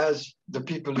well as the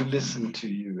people who listen to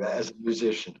you as a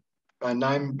musician. And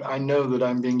I know that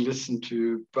I'm being listened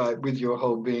to with your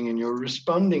whole being, and you're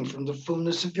responding from the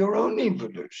fullness of your own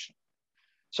evolution.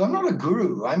 So I'm not a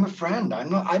guru, I'm a friend.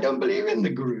 I don't believe in the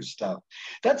guru stuff.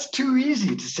 That's too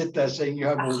easy to sit there saying you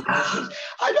have all the answers.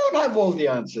 I don't have all the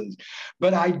answers,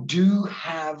 but I do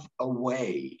have a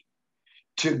way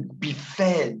to be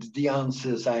fed the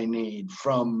answers I need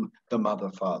from the Mother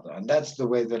Father. And that's the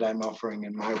way that I'm offering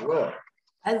in my work.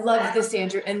 I love this,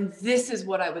 Andrew. And this is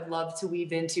what I would love to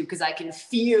weave into, because I can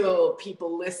feel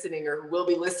people listening or will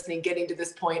be listening, getting to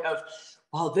this point of,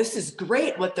 well, this is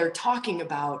great what they're talking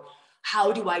about.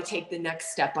 How do I take the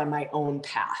next step on my own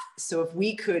path? So if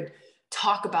we could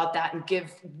talk about that and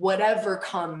give whatever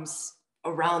comes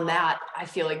around that, I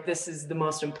feel like this is the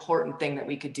most important thing that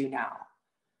we could do now.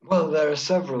 Well, there are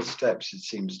several steps, it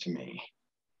seems to me.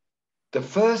 The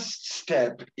first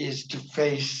step is to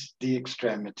face the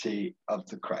extremity of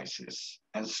the crisis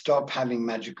and stop having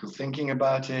magical thinking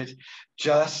about it,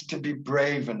 just to be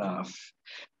brave enough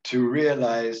to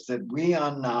realize that we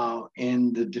are now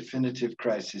in the definitive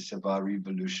crisis of our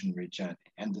evolutionary journey,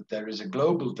 and that there is a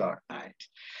global dark night,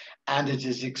 and it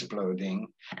is exploding,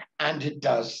 and it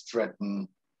does threaten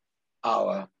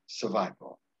our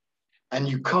survival. And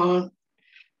you can't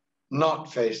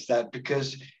not face that,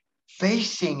 because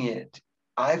facing it,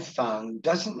 I've found,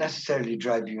 doesn't necessarily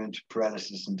drive you into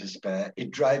paralysis and despair.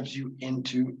 It drives you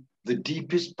into the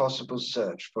deepest possible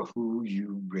search for who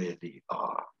you really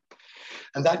are.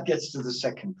 And that gets to the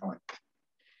second point.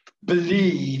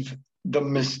 Believe the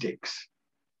mystics.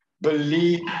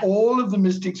 Believe all of the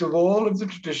mystics of all of the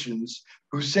traditions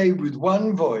who say with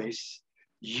one voice,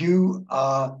 you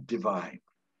are divine.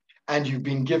 And you've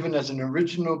been given as an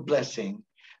original blessing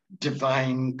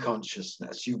divine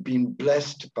consciousness. You've been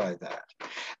blessed by that.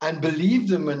 And believe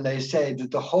them when they say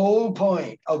that the whole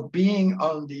point of being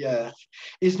on the earth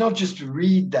is not just to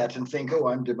read that and think, oh,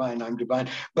 I'm divine,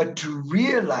 but to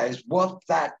realize what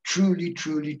that truly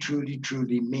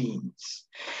means.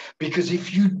 Because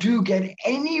if you do get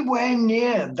anywhere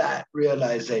near that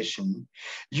realization,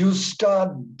 you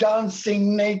start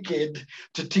dancing naked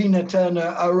to Tina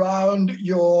Turner around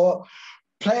your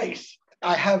place.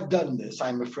 I have done this,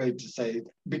 I'm afraid to say,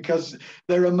 because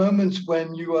there are moments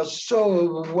when you are so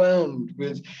overwhelmed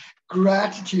with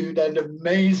gratitude and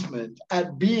amazement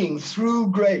at being, through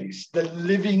grace, the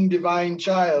living divine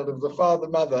child of the Father,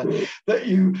 Mother, that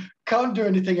you can't do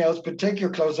anything else but take your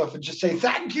clothes off and just say,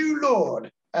 thank you,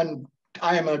 Lord. And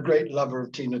I am a great lover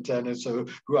of Tina Turner,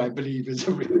 who I believe is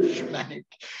a real shamanic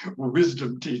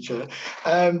wisdom teacher.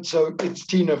 So it's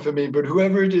Tina for me, but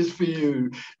whoever it is for you,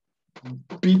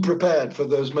 be prepared for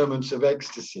those moments of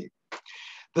ecstasy.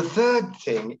 The third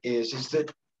thing is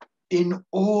that in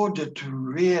order to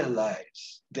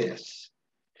realize this,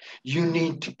 you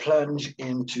need to plunge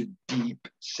into deep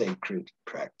sacred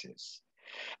practice.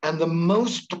 And the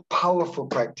most powerful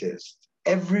practice,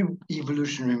 every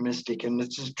evolutionary mystic, and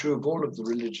this is true of all of the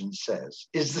religions, says,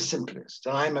 is the simplest.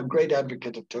 And I'm a great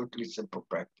advocate of totally simple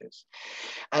practice.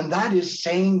 And that is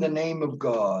saying the name of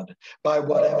God by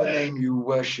whatever name you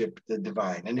worship the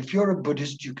divine. And if you're a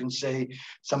Buddhist, you can say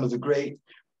some of the great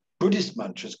Buddhist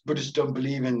mantras. Buddhists don't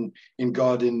believe in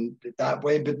God in that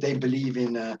way, but they believe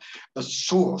in a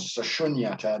source, a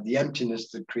shunyata, the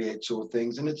emptiness that creates all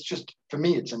things. And it's just, for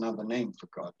me, it's another name for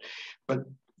God. But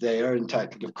they are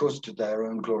entitled, of course, to their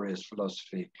own glorious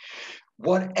philosophy.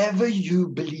 Whatever you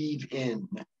believe in,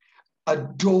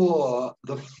 adore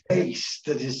the face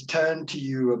that is turned to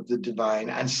you of the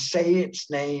divine and say its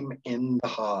name in the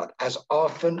heart as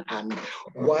often and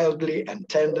wildly and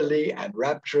tenderly and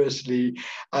rapturously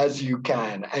as you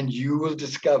can. And you will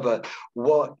discover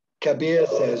what Kabir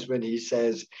says when he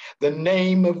says, the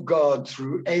name of God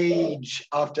through age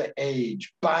after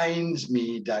age binds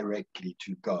me directly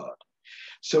to God.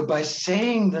 So by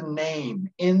saying the name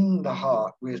in the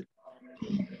heart with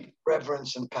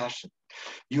reverence and passion,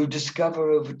 you'll discover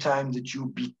over time that you'll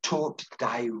be taught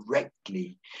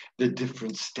directly the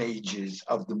different stages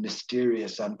of the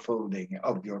mysterious unfolding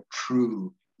of your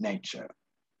true nature.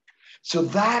 So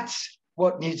that's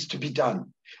what needs to be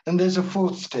done. And there's a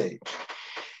fourth stage.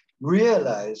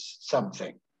 Realize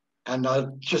something. And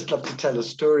I'd just love to tell a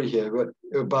story here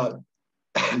about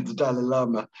the Dalai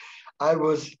Lama. I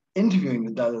was interviewing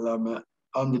the Dalai Lama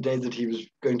on the day that he was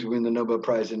going to win the Nobel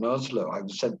Prize in Oslo. I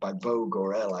was sent by Vogue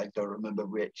or Elle, I don't remember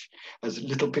which, as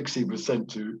Little Pixie was sent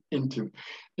to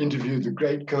interview the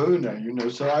great kahuna, you know.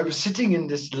 So I was sitting in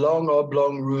this long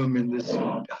oblong room in this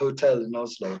hotel in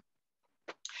Oslo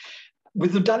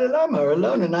with the Dalai Lama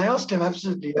alone. And I asked him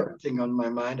absolutely everything on my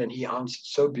mind, and he answered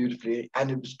so beautifully. And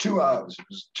it was 2 hours. It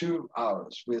was 2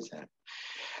 hours with him.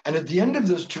 And at the end of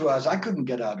those 2 hours, I couldn't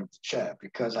get out of the chair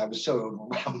because I was so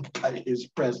overwhelmed by his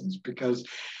presence, because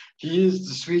he is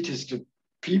the sweetest of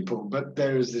people, but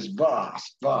there is this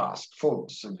vast, vast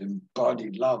force of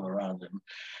embodied love around him.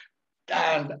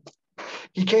 And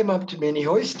he came up to me and he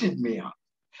hoisted me up.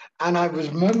 And I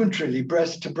was momentarily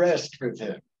breast to breast with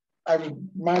him.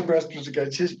 My breast was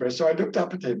against his breast. So I looked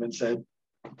up at him and said,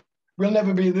 we'll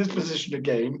never be in this position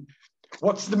again.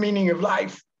 What's the meaning of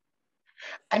life?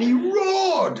 And he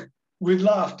roared with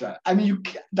laughter. I mean,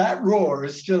 that roar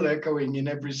is still echoing in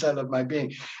every cell of my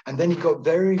being. And then he got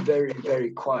very, very, very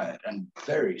quiet and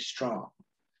very strong.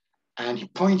 And he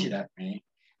pointed at me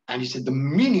and he said, the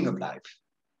meaning of life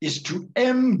is to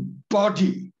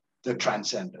embody the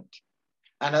transcendent.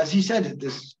 And as he said it,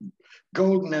 this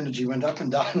golden energy went up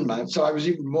and down my, so I was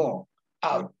even more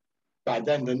out by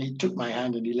then. Then he took my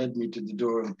hand and he led me to the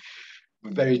door and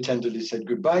very tenderly said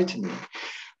goodbye to me.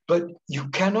 But you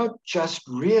cannot just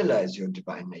realize your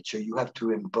divine nature, you have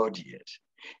to embody it.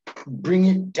 Bring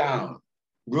it down.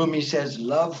 Rumi says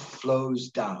love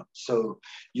flows down. So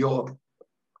your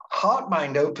heart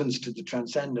mind opens to the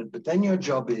transcendent, but then your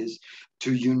job is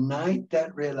to unite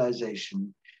that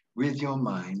realization with your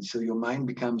mind, so your mind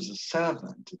becomes a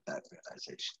servant of that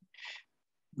realization.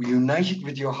 Unite it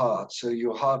with your heart, so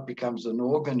your heart becomes an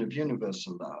organ of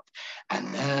universal love,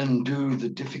 and then do the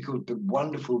difficult but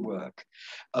wonderful work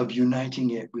of uniting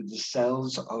it with the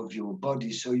cells of your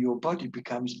body, so your body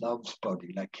becomes love's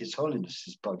body, like His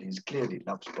Holiness's body is clearly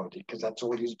love's body, because that's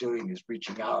all he's doing is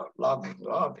reaching out, loving,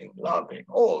 loving, loving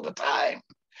all the time.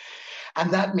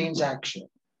 And that means action.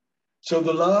 So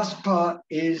the last part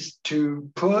is to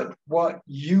put what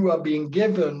you are being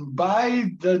given by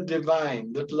the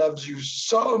divine that loves you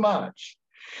so much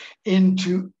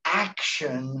into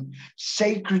action,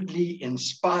 sacredly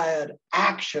inspired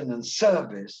action and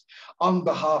service on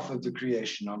behalf of the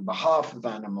creation, on behalf of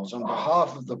animals, on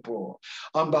behalf of the poor,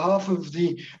 on behalf of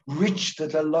the rich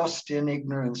that are lost in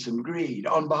ignorance and greed,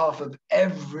 on behalf of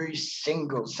every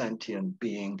single sentient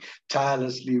being,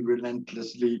 tirelessly,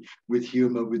 relentlessly, with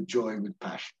humor, with joy, with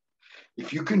passion.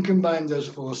 If you can combine those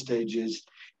 4 stages,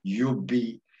 you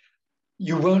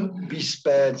won't be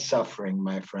spared suffering,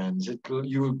 my friends.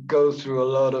 You'll go through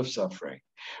a lot of suffering,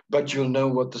 but you'll know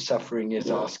what the suffering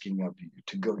is asking of you,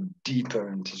 to go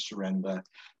deeper into surrender,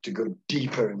 to go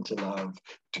deeper into love,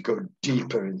 to go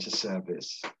deeper into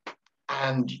service.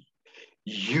 And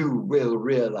you will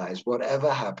realize, whatever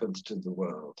happens to the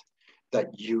world,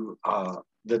 that you are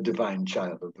the divine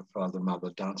child of the Father,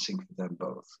 Mother, dancing for them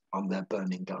both on their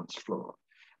burning dance floor.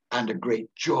 And a great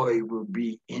joy will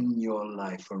be in your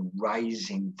life,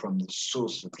 arising from the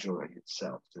source of joy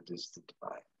itself, that is the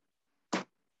divine.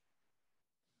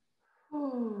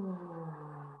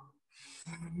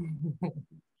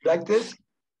 Like this?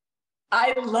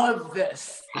 I love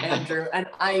this, Andrew, and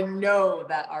I know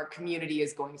that our community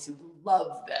is going to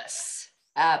love this.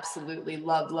 Absolutely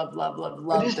love, love, love, love,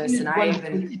 love this. And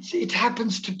it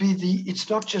happens to be it's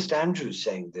not just Andrew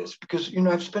saying this, because, you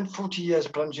know, I've spent 40 years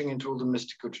plunging into all the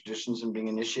mystical traditions and being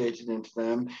initiated into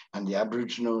them, and the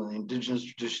Aboriginal and indigenous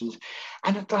traditions.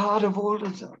 And at the heart of all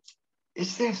of them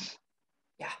is this.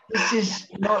 Yeah. This is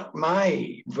not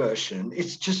my version.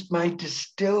 It's just my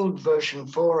distilled version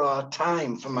for our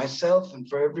time, for myself and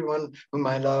for everyone whom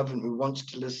I love and who wants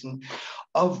to listen,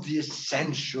 of the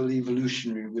essential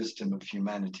evolutionary wisdom of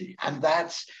humanity. And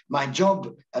that's my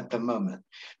job at the moment,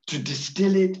 to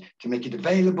distill it, to make it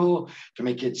available, to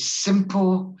make it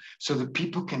simple so that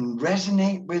people can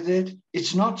resonate with it.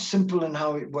 It's not simple in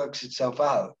how it works itself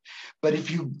out, but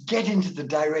if you get into the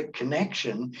direct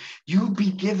connection, you'll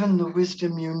be given the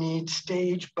wisdom you need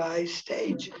stage by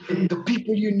stage. The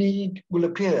people you need will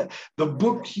appear. The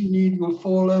books you need will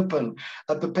fall open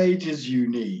at the pages you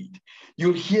need.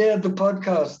 You'll hear the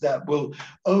podcast that will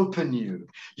open you.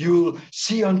 You'll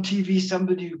see on TV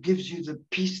somebody who gives you the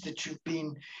peace that you've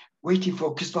been waiting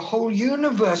for, because the whole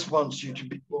universe wants you to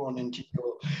be born into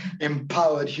your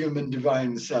empowered human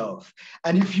divine self.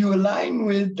 And if you align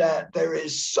with that, there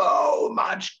is so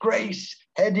much grace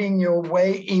heading your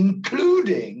way,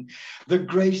 including the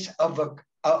grace of a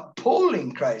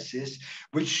appalling crisis,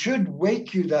 which should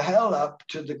wake you the hell up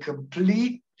to the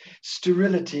complete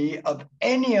sterility of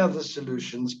any other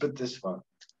solutions but this one.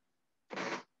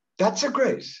 That's a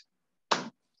grace.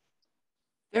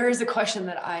 There is a question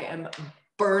that I am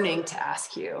burning to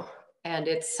ask you, and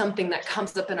it's something that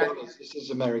comes up in our... This is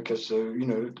America, so, you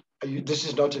know, this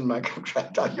is not in my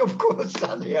contract. Of course,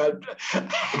 honey.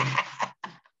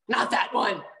 Not that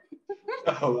one.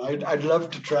 No, I'd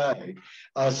love to try.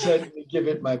 I'll certainly give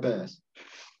it my best.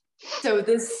 So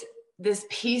this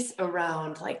piece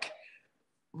around like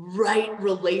right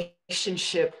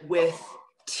relationship with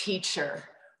teacher,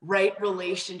 right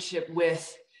relationship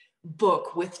with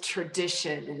book, with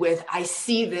tradition, with, I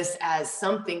see this as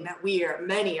something that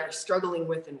many are struggling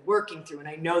with and working through. And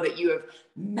I know that you have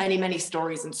many, many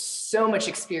stories and so much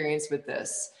experience with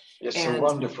this. It's a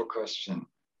wonderful question.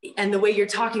 And the way you're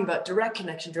talking about direct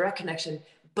connection,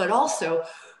 but also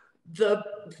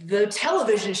the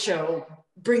television show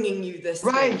bringing you this,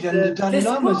 right? Thing. And the Dalai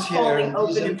Lama's here, falling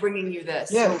open and bringing you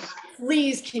this. Yes. So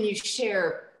please, can you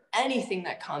share anything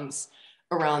that comes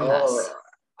around this?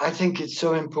 I think it's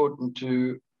so important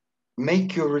to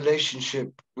make your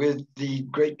relationship with the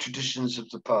great traditions of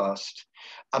the past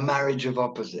a marriage of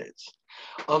opposites.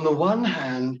 On the one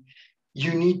hand,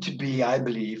 you need to be, I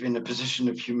believe, in a position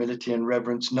of humility and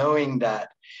reverence, knowing that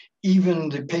even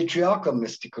the patriarchal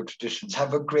mystical traditions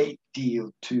have a great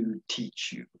deal to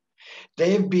teach you.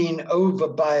 They've been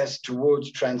over-biased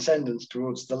towards transcendence,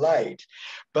 towards the light,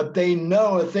 but they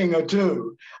know a thing or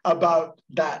two about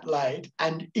that light.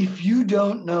 And if you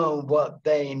don't know what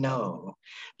they know,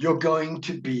 you're going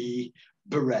to be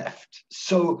bereft.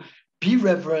 So be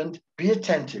reverent, be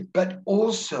attentive, but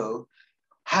also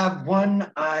have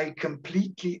one eye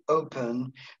completely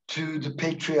open to the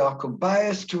patriarchal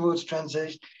bias towards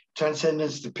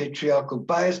transcendence, the patriarchal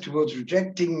bias towards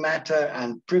rejecting matter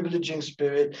and privileging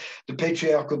spirit, the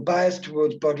patriarchal bias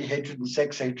towards body hatred and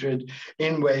sex hatred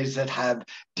in ways that have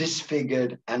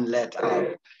disfigured and let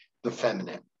out the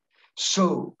feminine.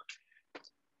 So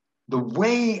the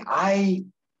way I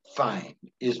find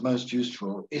is most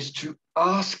useful is to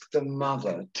ask the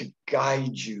mother to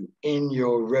guide you in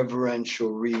your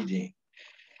reverential reading.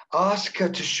 Ask her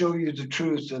to show you the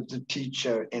truth of the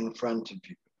teacher in front of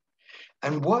you.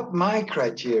 And what my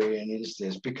criterion is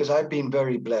this, because I've been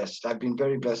very blessed. I've been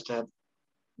very blessed to have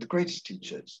the greatest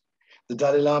teachers. The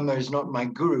Dalai Lama is not my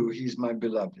guru, he's my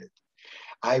beloved.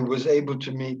 I was able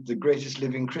to meet the greatest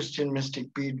living Christian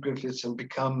mystic, Bede Griffiths, and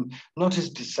become not his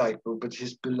disciple, but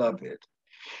his beloved.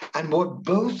 And what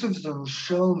both of them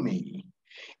show me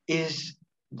is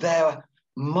their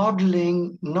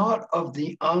modeling not of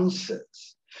the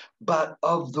answers, but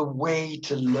of the way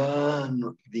to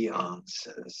learn the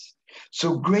answers.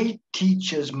 So great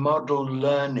teachers model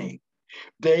learning.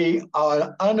 They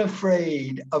are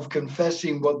unafraid of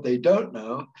confessing what they don't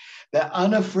know. They're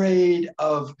unafraid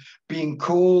of being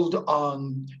called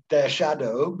on their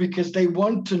shadow because they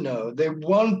want to know. They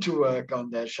want to work on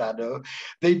their shadow.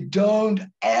 They don't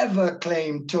ever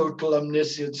claim total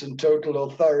omniscience and total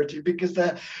authority because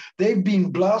they've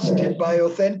been blasted by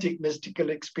authentic mystical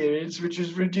experience, which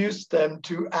has reduced them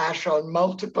to ash on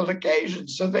multiple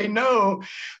occasions. So they know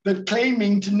that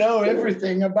claiming to know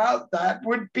everything about that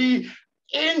would be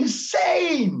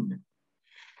insane.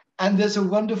 And there's a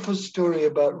wonderful story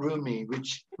about Rumi,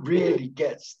 which really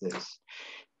gets this.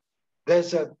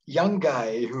 There's a young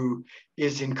guy who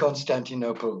is in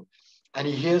Constantinople, and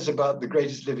he hears about the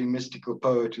greatest living mystical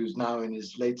poet who's now in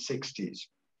his late 60s.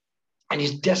 And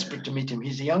he's desperate to meet him.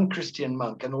 He's a young Christian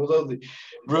monk. And although the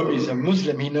Rumi's a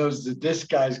Muslim, he knows that this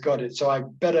guy's got it. So I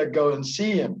better go and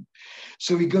see him.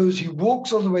 So he goes, he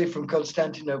walks all the way from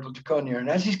Constantinople to Konya. And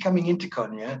as he's coming into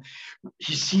Konya,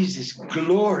 he sees this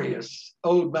glorious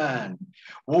old man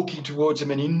walking towards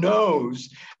him. And he knows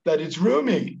that it's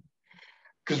Rumi,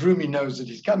 because Rumi knows that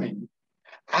he's coming.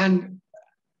 And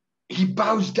he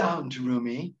bows down to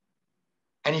Rumi.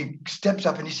 And he steps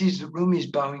up and he sees that Rumi is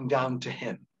bowing down to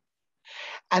him.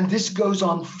 And this goes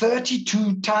on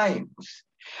 32 times.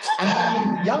 And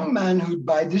the young man who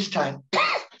by this time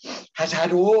has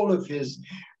had all of his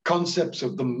concepts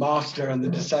of the master and the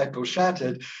disciple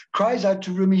shattered, cries out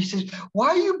to Rumi. He says, why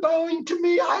are you bowing to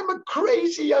me? I'm a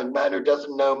crazy young man who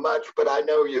doesn't know much, but I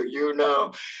know you. You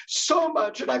know so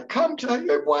much, and I've come to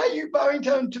you. Why are you bowing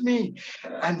down to me?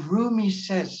 And Rumi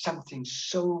says something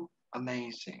so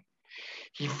amazing.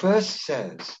 He first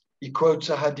says, he quotes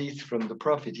a hadith from the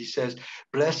Prophet. He says,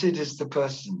 blessed is the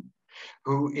person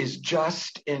who is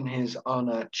just in his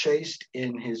honor, chaste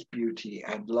in his beauty,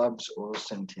 and loves all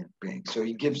sentient beings. So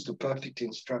he gives the perfect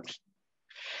instruction.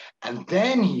 And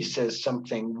then he says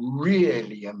something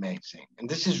really amazing. And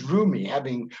this is Rumi,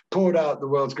 having poured out the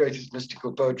world's greatest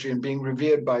mystical poetry and being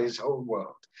revered by his whole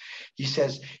world. He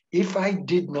says, if I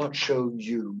did not show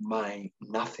you my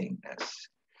nothingness,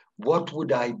 what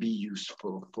would I be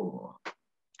useful for?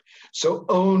 So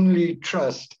only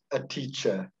trust a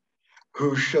teacher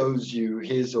who shows you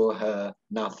his or her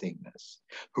nothingness,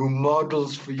 who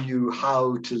models for you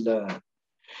how to learn,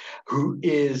 who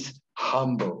is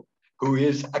humble, who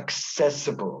is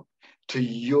accessible to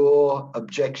your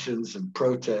objections and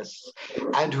protests,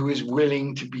 and who is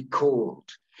willing to be called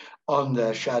on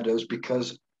their shadows,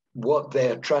 because what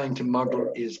they're trying to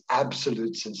model is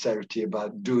absolute sincerity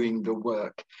about doing the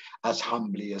work as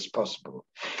humbly as possible.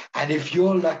 And if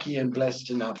you're lucky and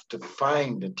blessed enough to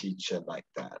find a teacher like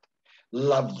that,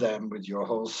 love them with your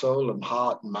whole soul and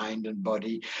heart and mind and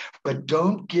body, but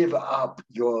don't give up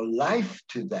your life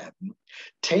to them.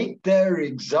 Take their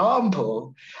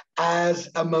example as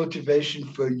a motivation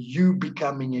for you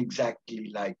becoming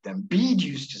exactly like them. Bede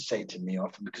used to say to me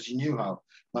often, because he knew how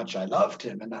much I loved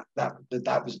him and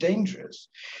that was dangerous.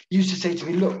 He used to say to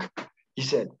me, look, he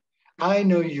said, I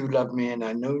know you love me and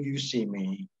I know you see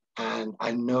me and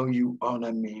I know you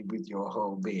honor me with your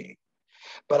whole being.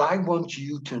 But I want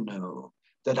you to know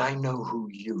that I know who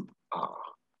you are.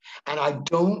 And I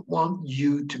don't want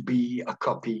you to be a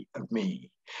copy of me.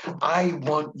 I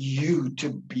want you to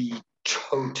be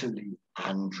totally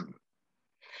Andrew.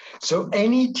 So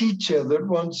any teacher that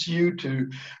wants you to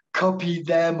copy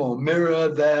them or mirror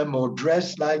them or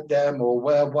dress like them or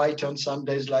wear white on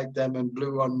Sundays like them and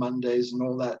blue on Mondays and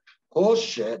all that horse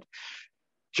shit,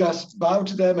 just bow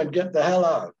to them and get the hell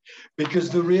out, because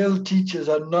the real teachers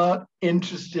are not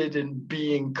interested in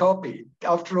being copied.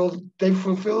 After all, they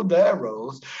fulfilled their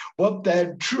roles. What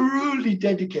they're truly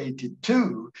dedicated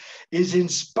to is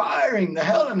inspiring the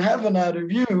hell and heaven out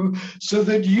of you so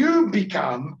that you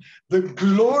become the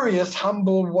glorious,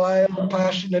 humble, wild,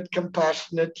 passionate,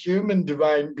 compassionate human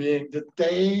divine being that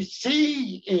they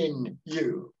see in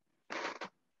you.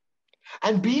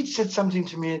 And Bede said something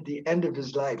to me at the end of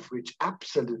his life, which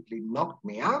absolutely knocked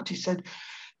me out. He said,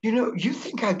 you know, you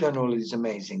think I've done all these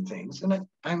amazing things, and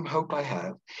I hope I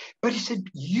have. But he said,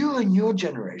 you and your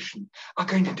generation are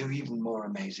going to do even more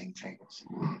amazing things.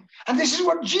 And this is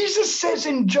what Jesus says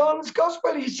in John's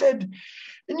gospel. He said,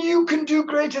 and you can do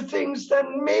greater things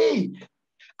than me.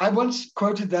 I once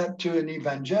quoted that to an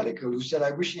evangelical who said,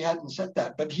 I wish he hadn't said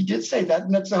that, but he did say that,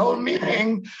 and that's the whole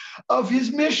meaning of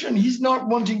his mission. He's not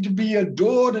wanting to be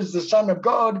adored as the Son of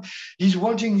God. He's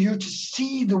wanting you to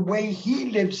see the way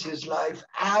he lives his life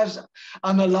as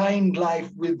an aligned life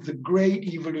with the great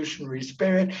evolutionary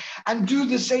spirit, and do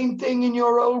the same thing in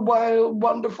your own wild,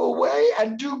 wonderful way,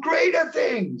 and do greater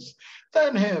things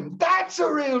than him. That's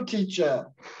a real teacher.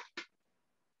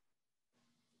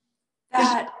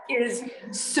 That is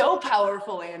so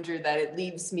powerful, Andrew, that it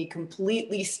leaves me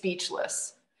completely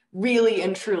speechless. Really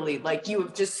and truly, like you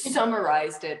have just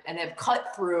summarized it and have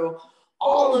cut through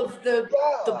all of the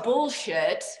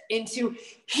bullshit into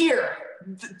here,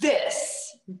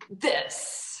 this.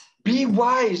 Be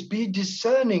wise, be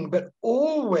discerning, but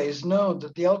always know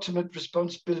that the ultimate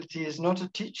responsibility is not a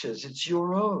teacher's, it's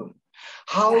your own.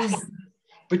 Yes.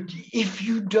 But if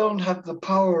you don't have the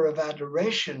power of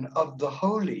adoration of the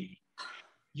holy,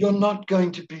 you're not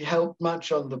going to be helped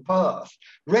much on the path.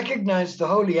 Recognize the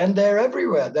holy, and they're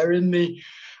everywhere. They're in the,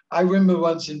 I remember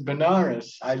once in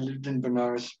Benares, I lived in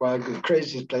Benares, the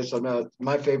craziest place on earth,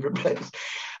 my favorite place.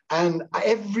 And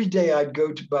every day I'd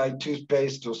go to buy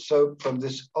toothpaste or soap from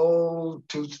this old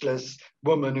toothless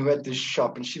woman who had this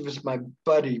shop, and she was my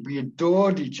buddy. We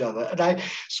adored each other. And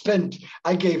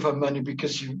I gave her money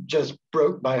because she just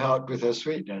broke my heart with her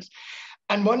sweetness.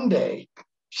 And one day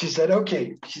she said,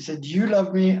 okay, she said, you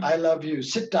love me, I love you,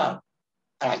 sit down.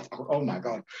 And I thought, oh my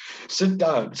God, sit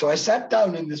down. So I sat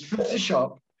down in this filthy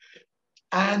shop,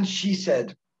 and she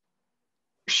said,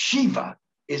 Shiva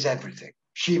is everything.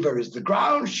 Shiva is the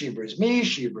ground, Shiva is me,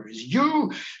 Shiva is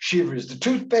you, Shiva is the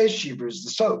toothpaste, Shiva is the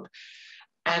soap.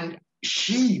 And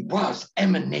she was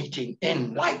emanating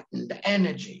enlightened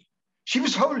energy. She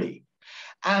was holy.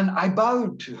 And I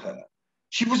bowed to her.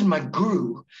 She was my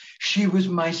guru. She was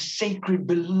my sacred,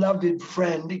 beloved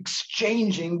friend,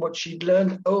 exchanging what she'd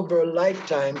learned over a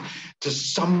lifetime to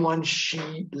someone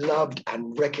she loved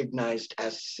and recognized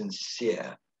as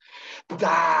sincere.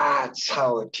 That's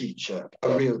how a teacher, a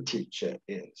real teacher,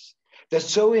 is. They're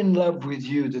so in love with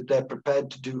you that they're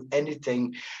prepared to do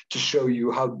anything to show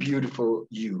you how beautiful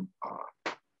you are.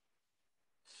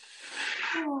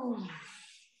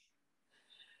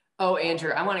 Oh,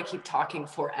 Andrew, I want to keep talking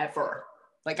forever.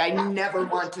 Like, I never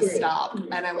want to stop,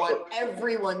 and I want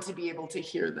everyone to be able to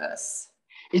hear this.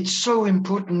 It's so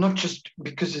important, not just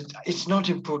because it's not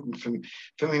important for me,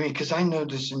 because I know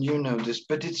this and you know this,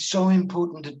 but it's so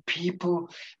important that people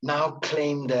now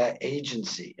claim their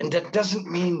agency. And that doesn't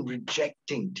mean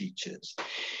rejecting teachers.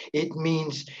 It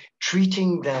means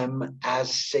treating them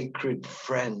as sacred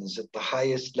friends at the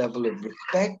highest level of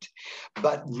respect,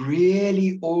 but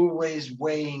really always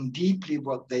weighing deeply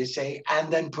what they say and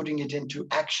then putting it into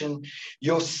action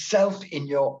yourself in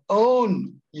your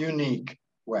own unique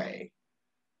way.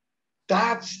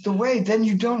 That's the way. Then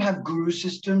you don't have guru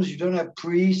systems, you don't have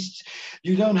priests,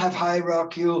 you don't have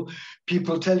hierarchical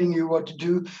people telling you what to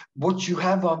do. What you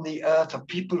have on the earth are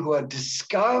people who are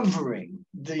discovering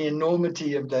the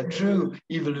enormity of their true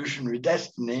evolutionary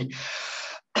destiny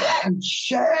and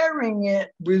sharing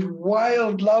it with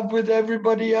wild love with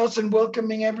everybody else and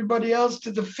welcoming everybody else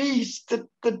to the feast that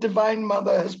the Divine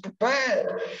Mother has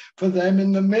prepared for them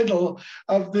in the middle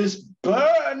of this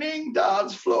burning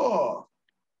dance floor.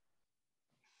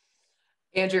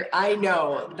 Andrew, I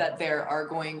know that there are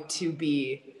going to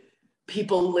be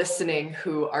people listening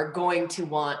who are going to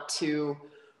want to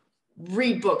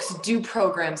read books, do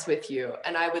programs with you.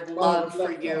 And I would love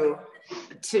for you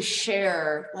to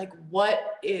share, like, what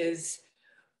is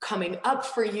coming up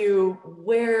for you?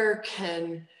 Where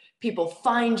can people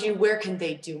find you? Where can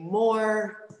they do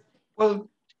more? Well,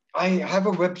 I have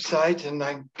a website,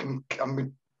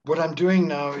 and what I'm doing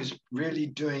now is really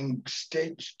doing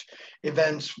staged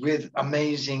events with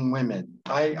amazing women.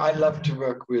 I love to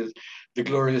work with the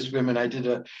glorious women. I did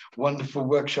a wonderful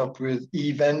workshop with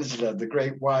Eve Ensler, the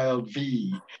great wild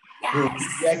V,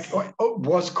 yes. who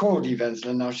was called Eve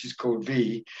Ensler, now she's called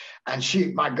V. And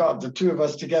she, my God, the two of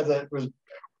us together was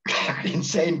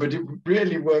insane, but it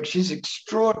really works. She's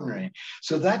extraordinary.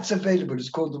 So that's available.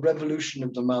 It's called The Revolution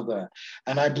of the Mother.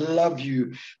 And I'd love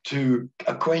you to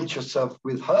acquaint yourself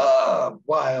with her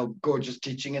wild, gorgeous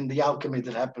teaching and the alchemy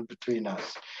that happened between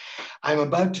us. I'm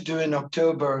about to do in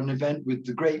October an event with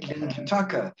the great Linda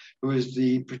Tucker, who is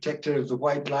the protector of the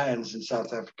white lions in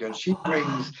South Africa. And she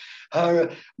brings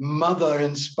her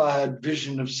mother-inspired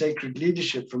vision of sacred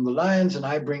leadership from the lions, and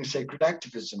I bring sacred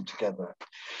activism together.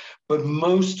 But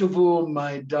most of all,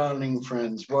 my darling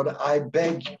friends, what I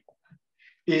beg you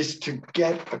is to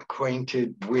get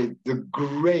acquainted with the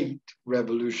great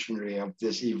revolutionary of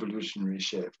this evolutionary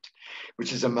shift,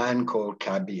 which is a man called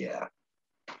Kabir.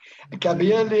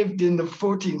 Kabir lived in the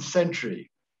 14th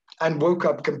century and woke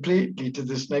up completely to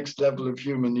this next level of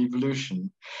human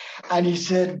evolution. And he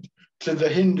said to the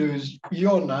Hindus,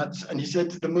 you're nuts. And he said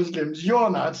to the Muslims, you're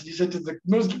nuts. And he said to the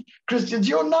Muslim Christians,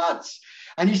 you're nuts.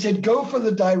 And he said, go for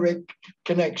the direct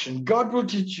connection. God will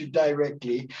teach you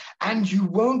directly, and you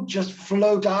won't just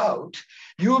float out.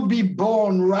 You'll be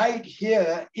born right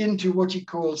here into what he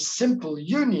calls simple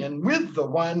union with the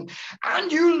one, and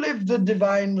you live the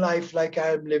divine life like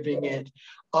I'm living it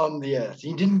on the earth.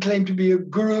 He didn't claim to be a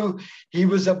guru. He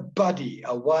was a buddy,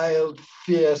 a wild,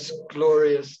 fierce,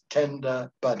 glorious, tender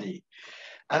buddy.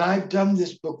 And I've done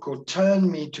this book called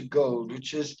Turn Me to Gold,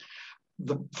 which is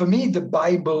for me, the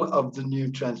Bible of the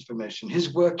new transformation.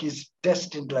 His work is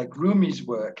destined, like Rumi's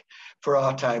work, for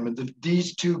our time. And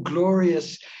these two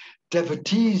glorious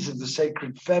devotees of the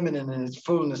sacred feminine in its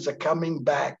fullness are coming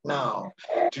back now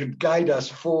to guide us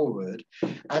forward.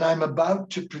 And I'm about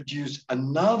to produce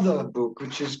another book,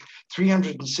 which is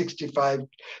 365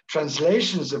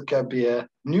 translations of Kabir,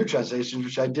 new translations,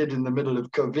 which I did in the middle of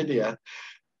COVID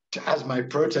as my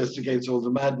protest against all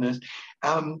the madness,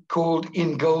 called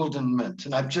Engoldenment.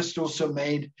 And I've just also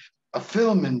made a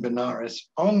film in Benares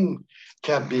on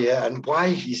Kabir and why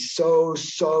he's so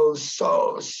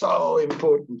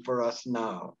important for us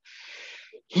now.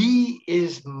 He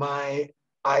is my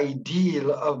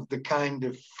ideal of the kind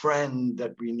of friend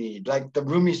that we need. Like the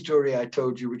Rumi story I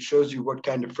told you, which shows you what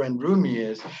kind of friend Rumi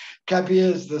is.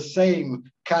 Kabir is the same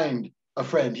kind of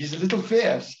friend. He's a little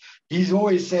fierce. He's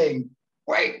always saying,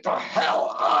 wake the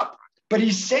hell up. But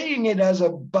he's saying it as a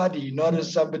buddy, not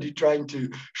as somebody trying to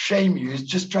shame you. He's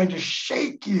just trying to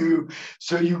shake you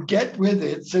so you get with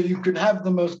it, so you can have the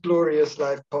most glorious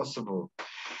life possible.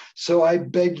 So I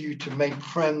beg you to make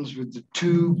friends with the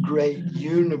two great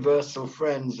universal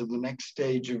friends of the next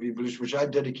stage of evolution, which I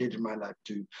dedicated my life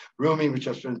to. Rumi, which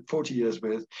I've spent 40 years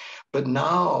with, but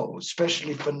now,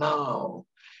 especially for now,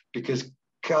 because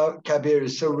Kabir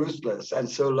is so ruthless and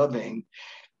so loving.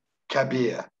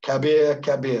 Kabir.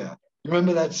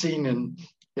 Remember that scene in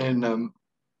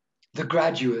The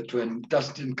Graduate when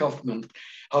Dustin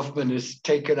Hoffman is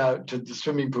taken out to the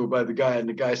swimming pool by the guy, and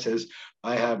the guy says,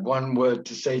 I have one word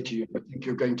to say to you. I think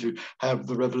you're going to have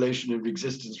the revelation of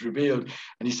existence revealed.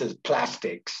 And he says,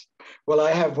 plastics. Well,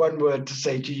 I have one word to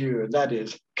say to you, and that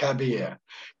is Kabir.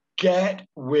 Get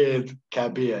with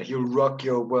Kabir. He'll rock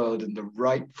your world in the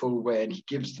rightful way. And he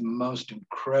gives the most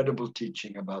incredible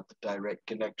teaching about the direct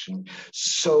connection.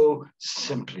 So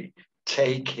simply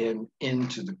take him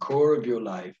into the core of your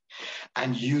life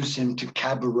and use him to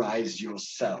Kabirize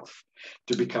yourself,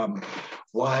 to become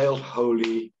wild,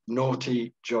 holy,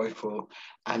 naughty, joyful,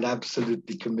 and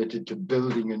absolutely committed to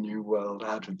building a new world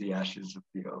out of the ashes of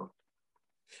the old.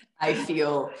 I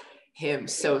feel him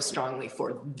so strongly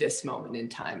for this moment in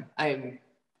time. I'm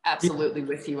absolutely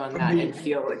with you on that and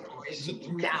feel like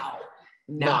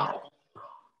now.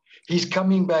 He's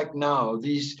coming back now.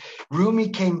 Rumi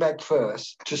came back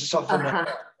first to soften up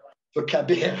for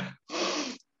Kabir,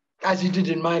 as he did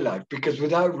in my life, because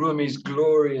without Rumi's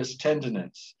glorious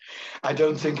tenderness, I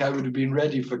don't think I would have been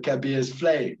ready for Kabir's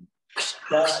flame.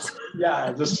 But,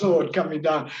 yeah, the sword coming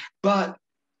down. But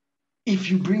if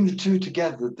you bring the two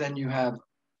together, then you have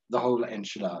the whole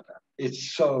enchilada.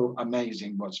 It's so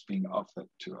amazing what's being offered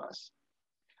to us.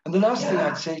 And the last thing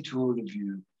I'd say to all of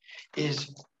you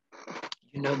is,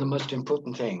 the most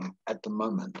important thing at the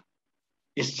moment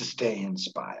is to stay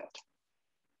inspired,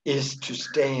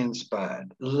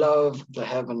 Love the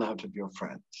heaven out of your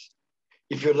friends.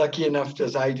 If you're lucky enough,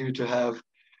 as I do, to have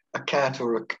a cat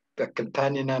or a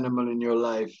companion animal in your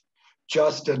life,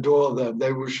 just adore them.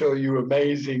 They will show you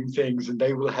amazing things and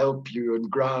they will help you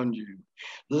and ground you.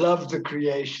 Love the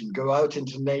creation. Go out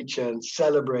into nature and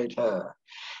celebrate her.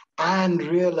 And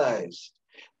realize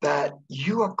that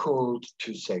you are called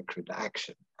to sacred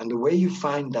action. And the way you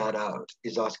find that out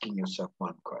is asking yourself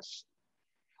one question.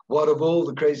 What of all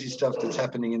the crazy stuff that's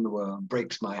happening in the world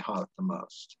breaks my heart the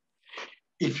most?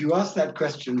 If you ask that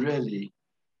question, really,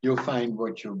 you'll find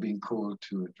what you're being called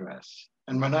to address.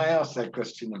 And when I asked that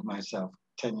question of myself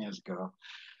 10 years ago,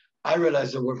 I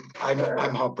realized that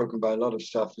I'm heartbroken by a lot of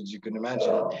stuff, as you can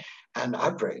imagine, and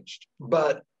outraged.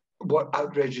 But what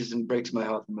outrages and breaks my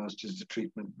heart the most is the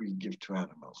treatment we give to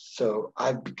animals. So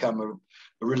I've become a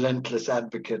relentless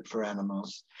advocate for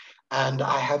animals. And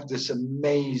I have this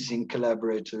amazing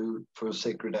collaborator for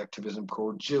sacred activism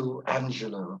called Jill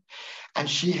Angelo. And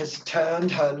she has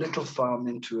turned her little farm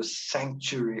into a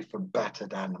sanctuary for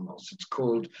battered animals. It's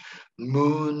called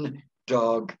Moon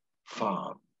Dog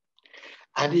Farm.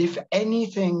 And if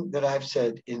anything that I've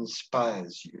said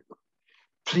inspires you,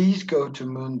 please go to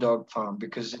Moon Dog Farm,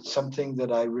 because it's something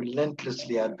that I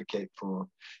relentlessly advocate for.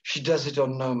 She does it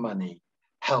on no money.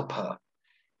 Help her.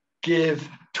 Give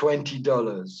 $20,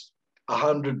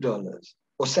 $100,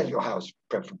 or sell your house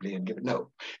preferably and give it.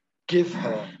 No, give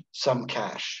her some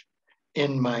cash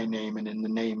in my name and in the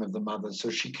name of the mother, so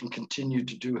she can continue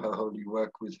to do her holy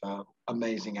work with her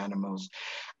amazing animals.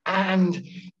 And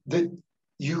that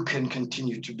you can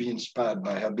continue to be inspired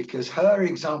by her, because her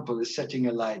example is setting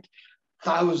alight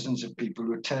thousands of people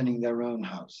who are turning their own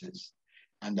houses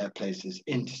and their places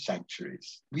into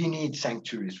sanctuaries. We need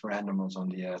sanctuaries for animals on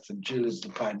the earth, and Jill is the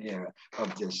pioneer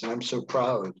of this. And I'm so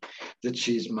proud that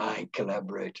she's my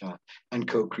collaborator and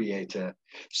co-creator.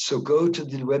 So go to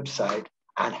the website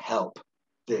and help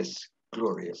this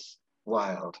glorious,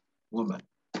 wild woman.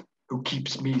 who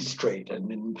keeps me straight.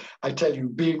 And I tell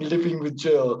you, living with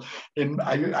Jill,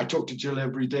 I talk to Jill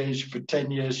every day. For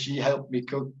 10 years, she helped me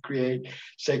co-create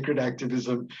Sacred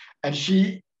Activism. And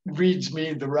she reads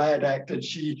me the riot act, and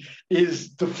she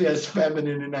is the fierce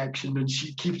feminine in action, and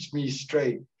she keeps me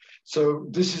straight. So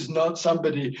this is not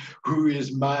somebody who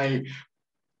is my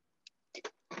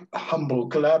humble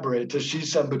collaborator. She's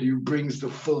somebody who brings the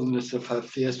fullness of her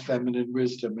fierce feminine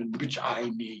wisdom, and which I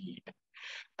need.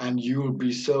 And you will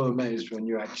be so amazed when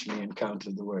you actually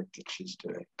encounter the work that she's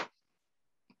doing.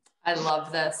 I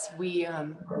love this. We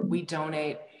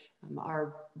donate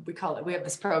we have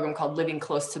this program called Living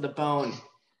Close to the Bone.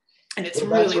 And it's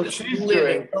really this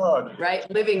living, right?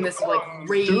 Living this like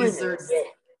razor's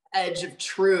edge of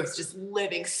truth, just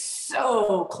living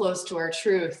so close to our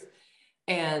truth.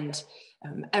 And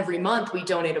every month we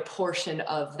donate a portion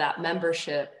of that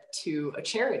membership to a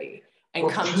charity. And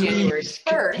come January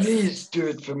 1st. Please do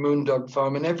it for Moondog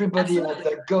Farm, and everybody out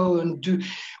there, go and do.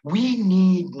 We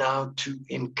need now to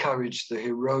encourage the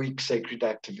heroic sacred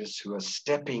activists who are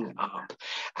stepping up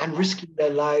and risking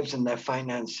their lives and their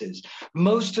finances.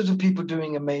 Most of the people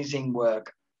doing amazing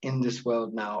work in this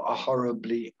world now are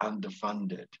horribly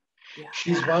underfunded. Yeah.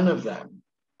 She's one of them.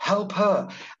 Help her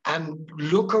and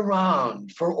look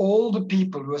around for all the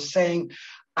people who are saying,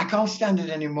 I can't stand it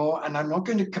anymore, and I'm not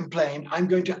going to complain. I'm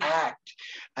going to act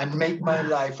and make my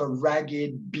life a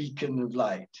ragged beacon of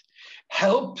light.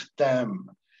 Help them,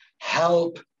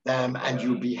 and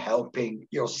you'll be helping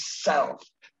yourself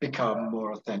become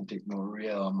more authentic, more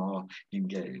real, more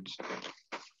engaged.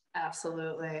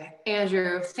 Absolutely.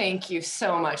 Andrew, thank you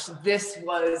so much. This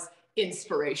was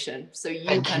inspiration. So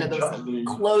those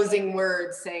closing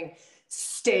words saying,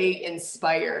 stay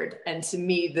inspired. And to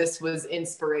me, this was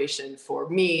inspiration for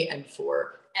me and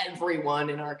for everyone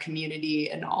in our community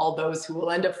and all those who will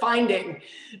end up finding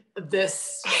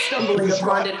this, stumbling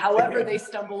upon it, however they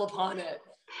stumble upon it.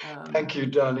 Thank you,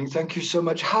 darling. Thank you so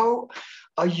much. How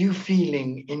are you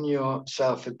feeling in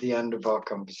yourself at the end of our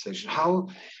conversation? How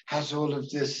has all of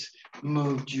this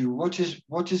moved you? What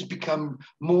has become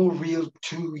more real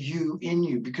to you in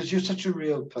you? Because you're such a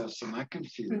real person. I can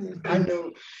feel it. I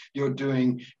know you're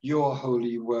doing your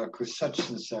holy work with such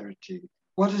sincerity.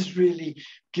 What has really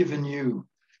given you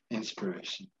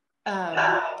inspiration?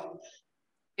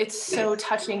 It's so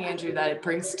touching, Andrew, that it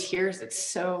brings tears. It's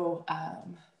so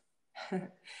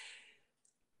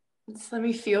just let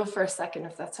me feel for a second,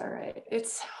 if that's all right.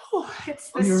 It's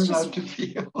this. You're allowed to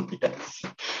feel. Yes.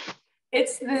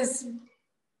 It's this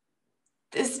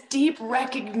deep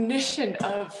recognition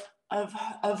of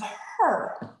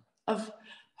her,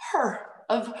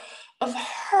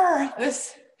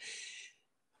 this,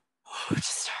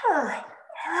 just her.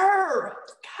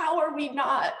 How are we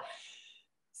not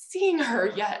seeing her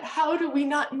yet? How do we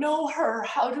not know her?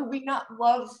 How do we not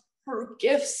love her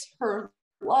gifts, her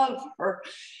love, her,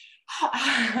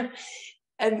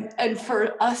 and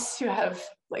for us to have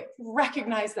like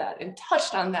recognized that and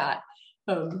touched on that,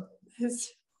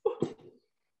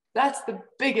 that's the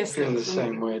biggest thing. I feel the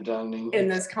same way, darling. In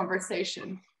this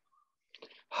conversation.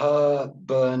 Her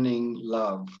burning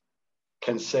love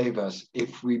can save us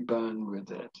if we burn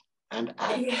with it and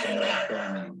act on that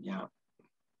burning. Yeah.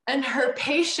 And her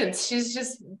patience, she's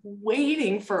just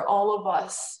waiting for all of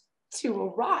us to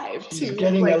arrive. She's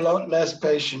getting a lot less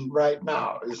patient right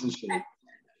now, isn't she?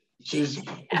 She's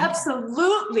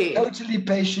absolutely totally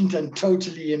patient and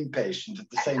totally impatient at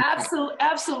the same time.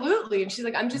 Absolutely. And she's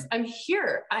like, I'm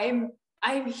here. I'm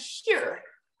here.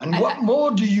 And what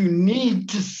more do you need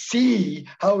to see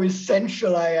how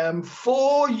essential I am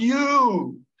for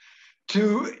you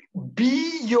to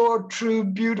be your true,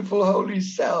 beautiful, holy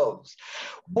selves?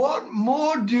 What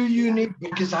more do you need?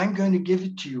 Because I'm going to give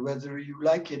it to you, whether you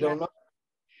like it or not.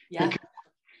 Yeah. Because,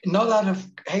 not out of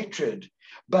hatred,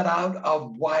 but out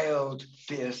of wild,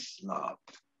 fierce love.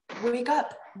 Wake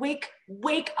up. Wake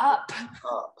up.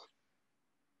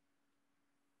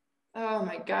 Oh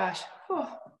my gosh.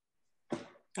 Oh.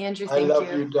 Andrew, thank you. I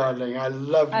love you, darling. I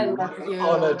love you. I love you. It's an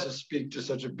honor to speak to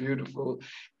such a beautiful,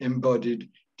 embodied,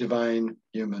 divine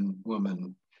human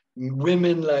woman.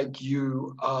 Women like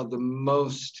you are the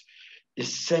most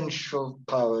essential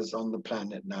powers on the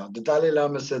planet now. The Dalai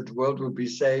Lama said the world will be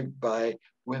saved by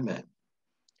women.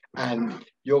 And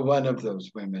you're one of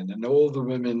those women. And all the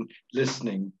women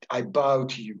listening, I bow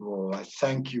to you all. I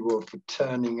thank you all for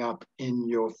turning up in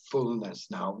your fullness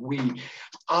now.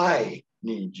 I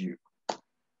need you.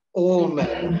 All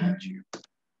men need you.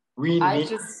 We need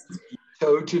you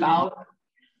totally.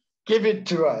 Give it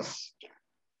to us.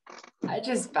 I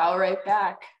just bow right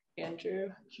back, Andrew.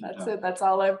 That's it. That's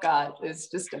all I've got, is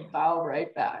just a bow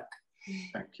right back.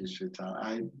 Thank you,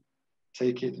 sweetheart.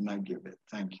 Take it and I give it.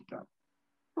 Thank you, God.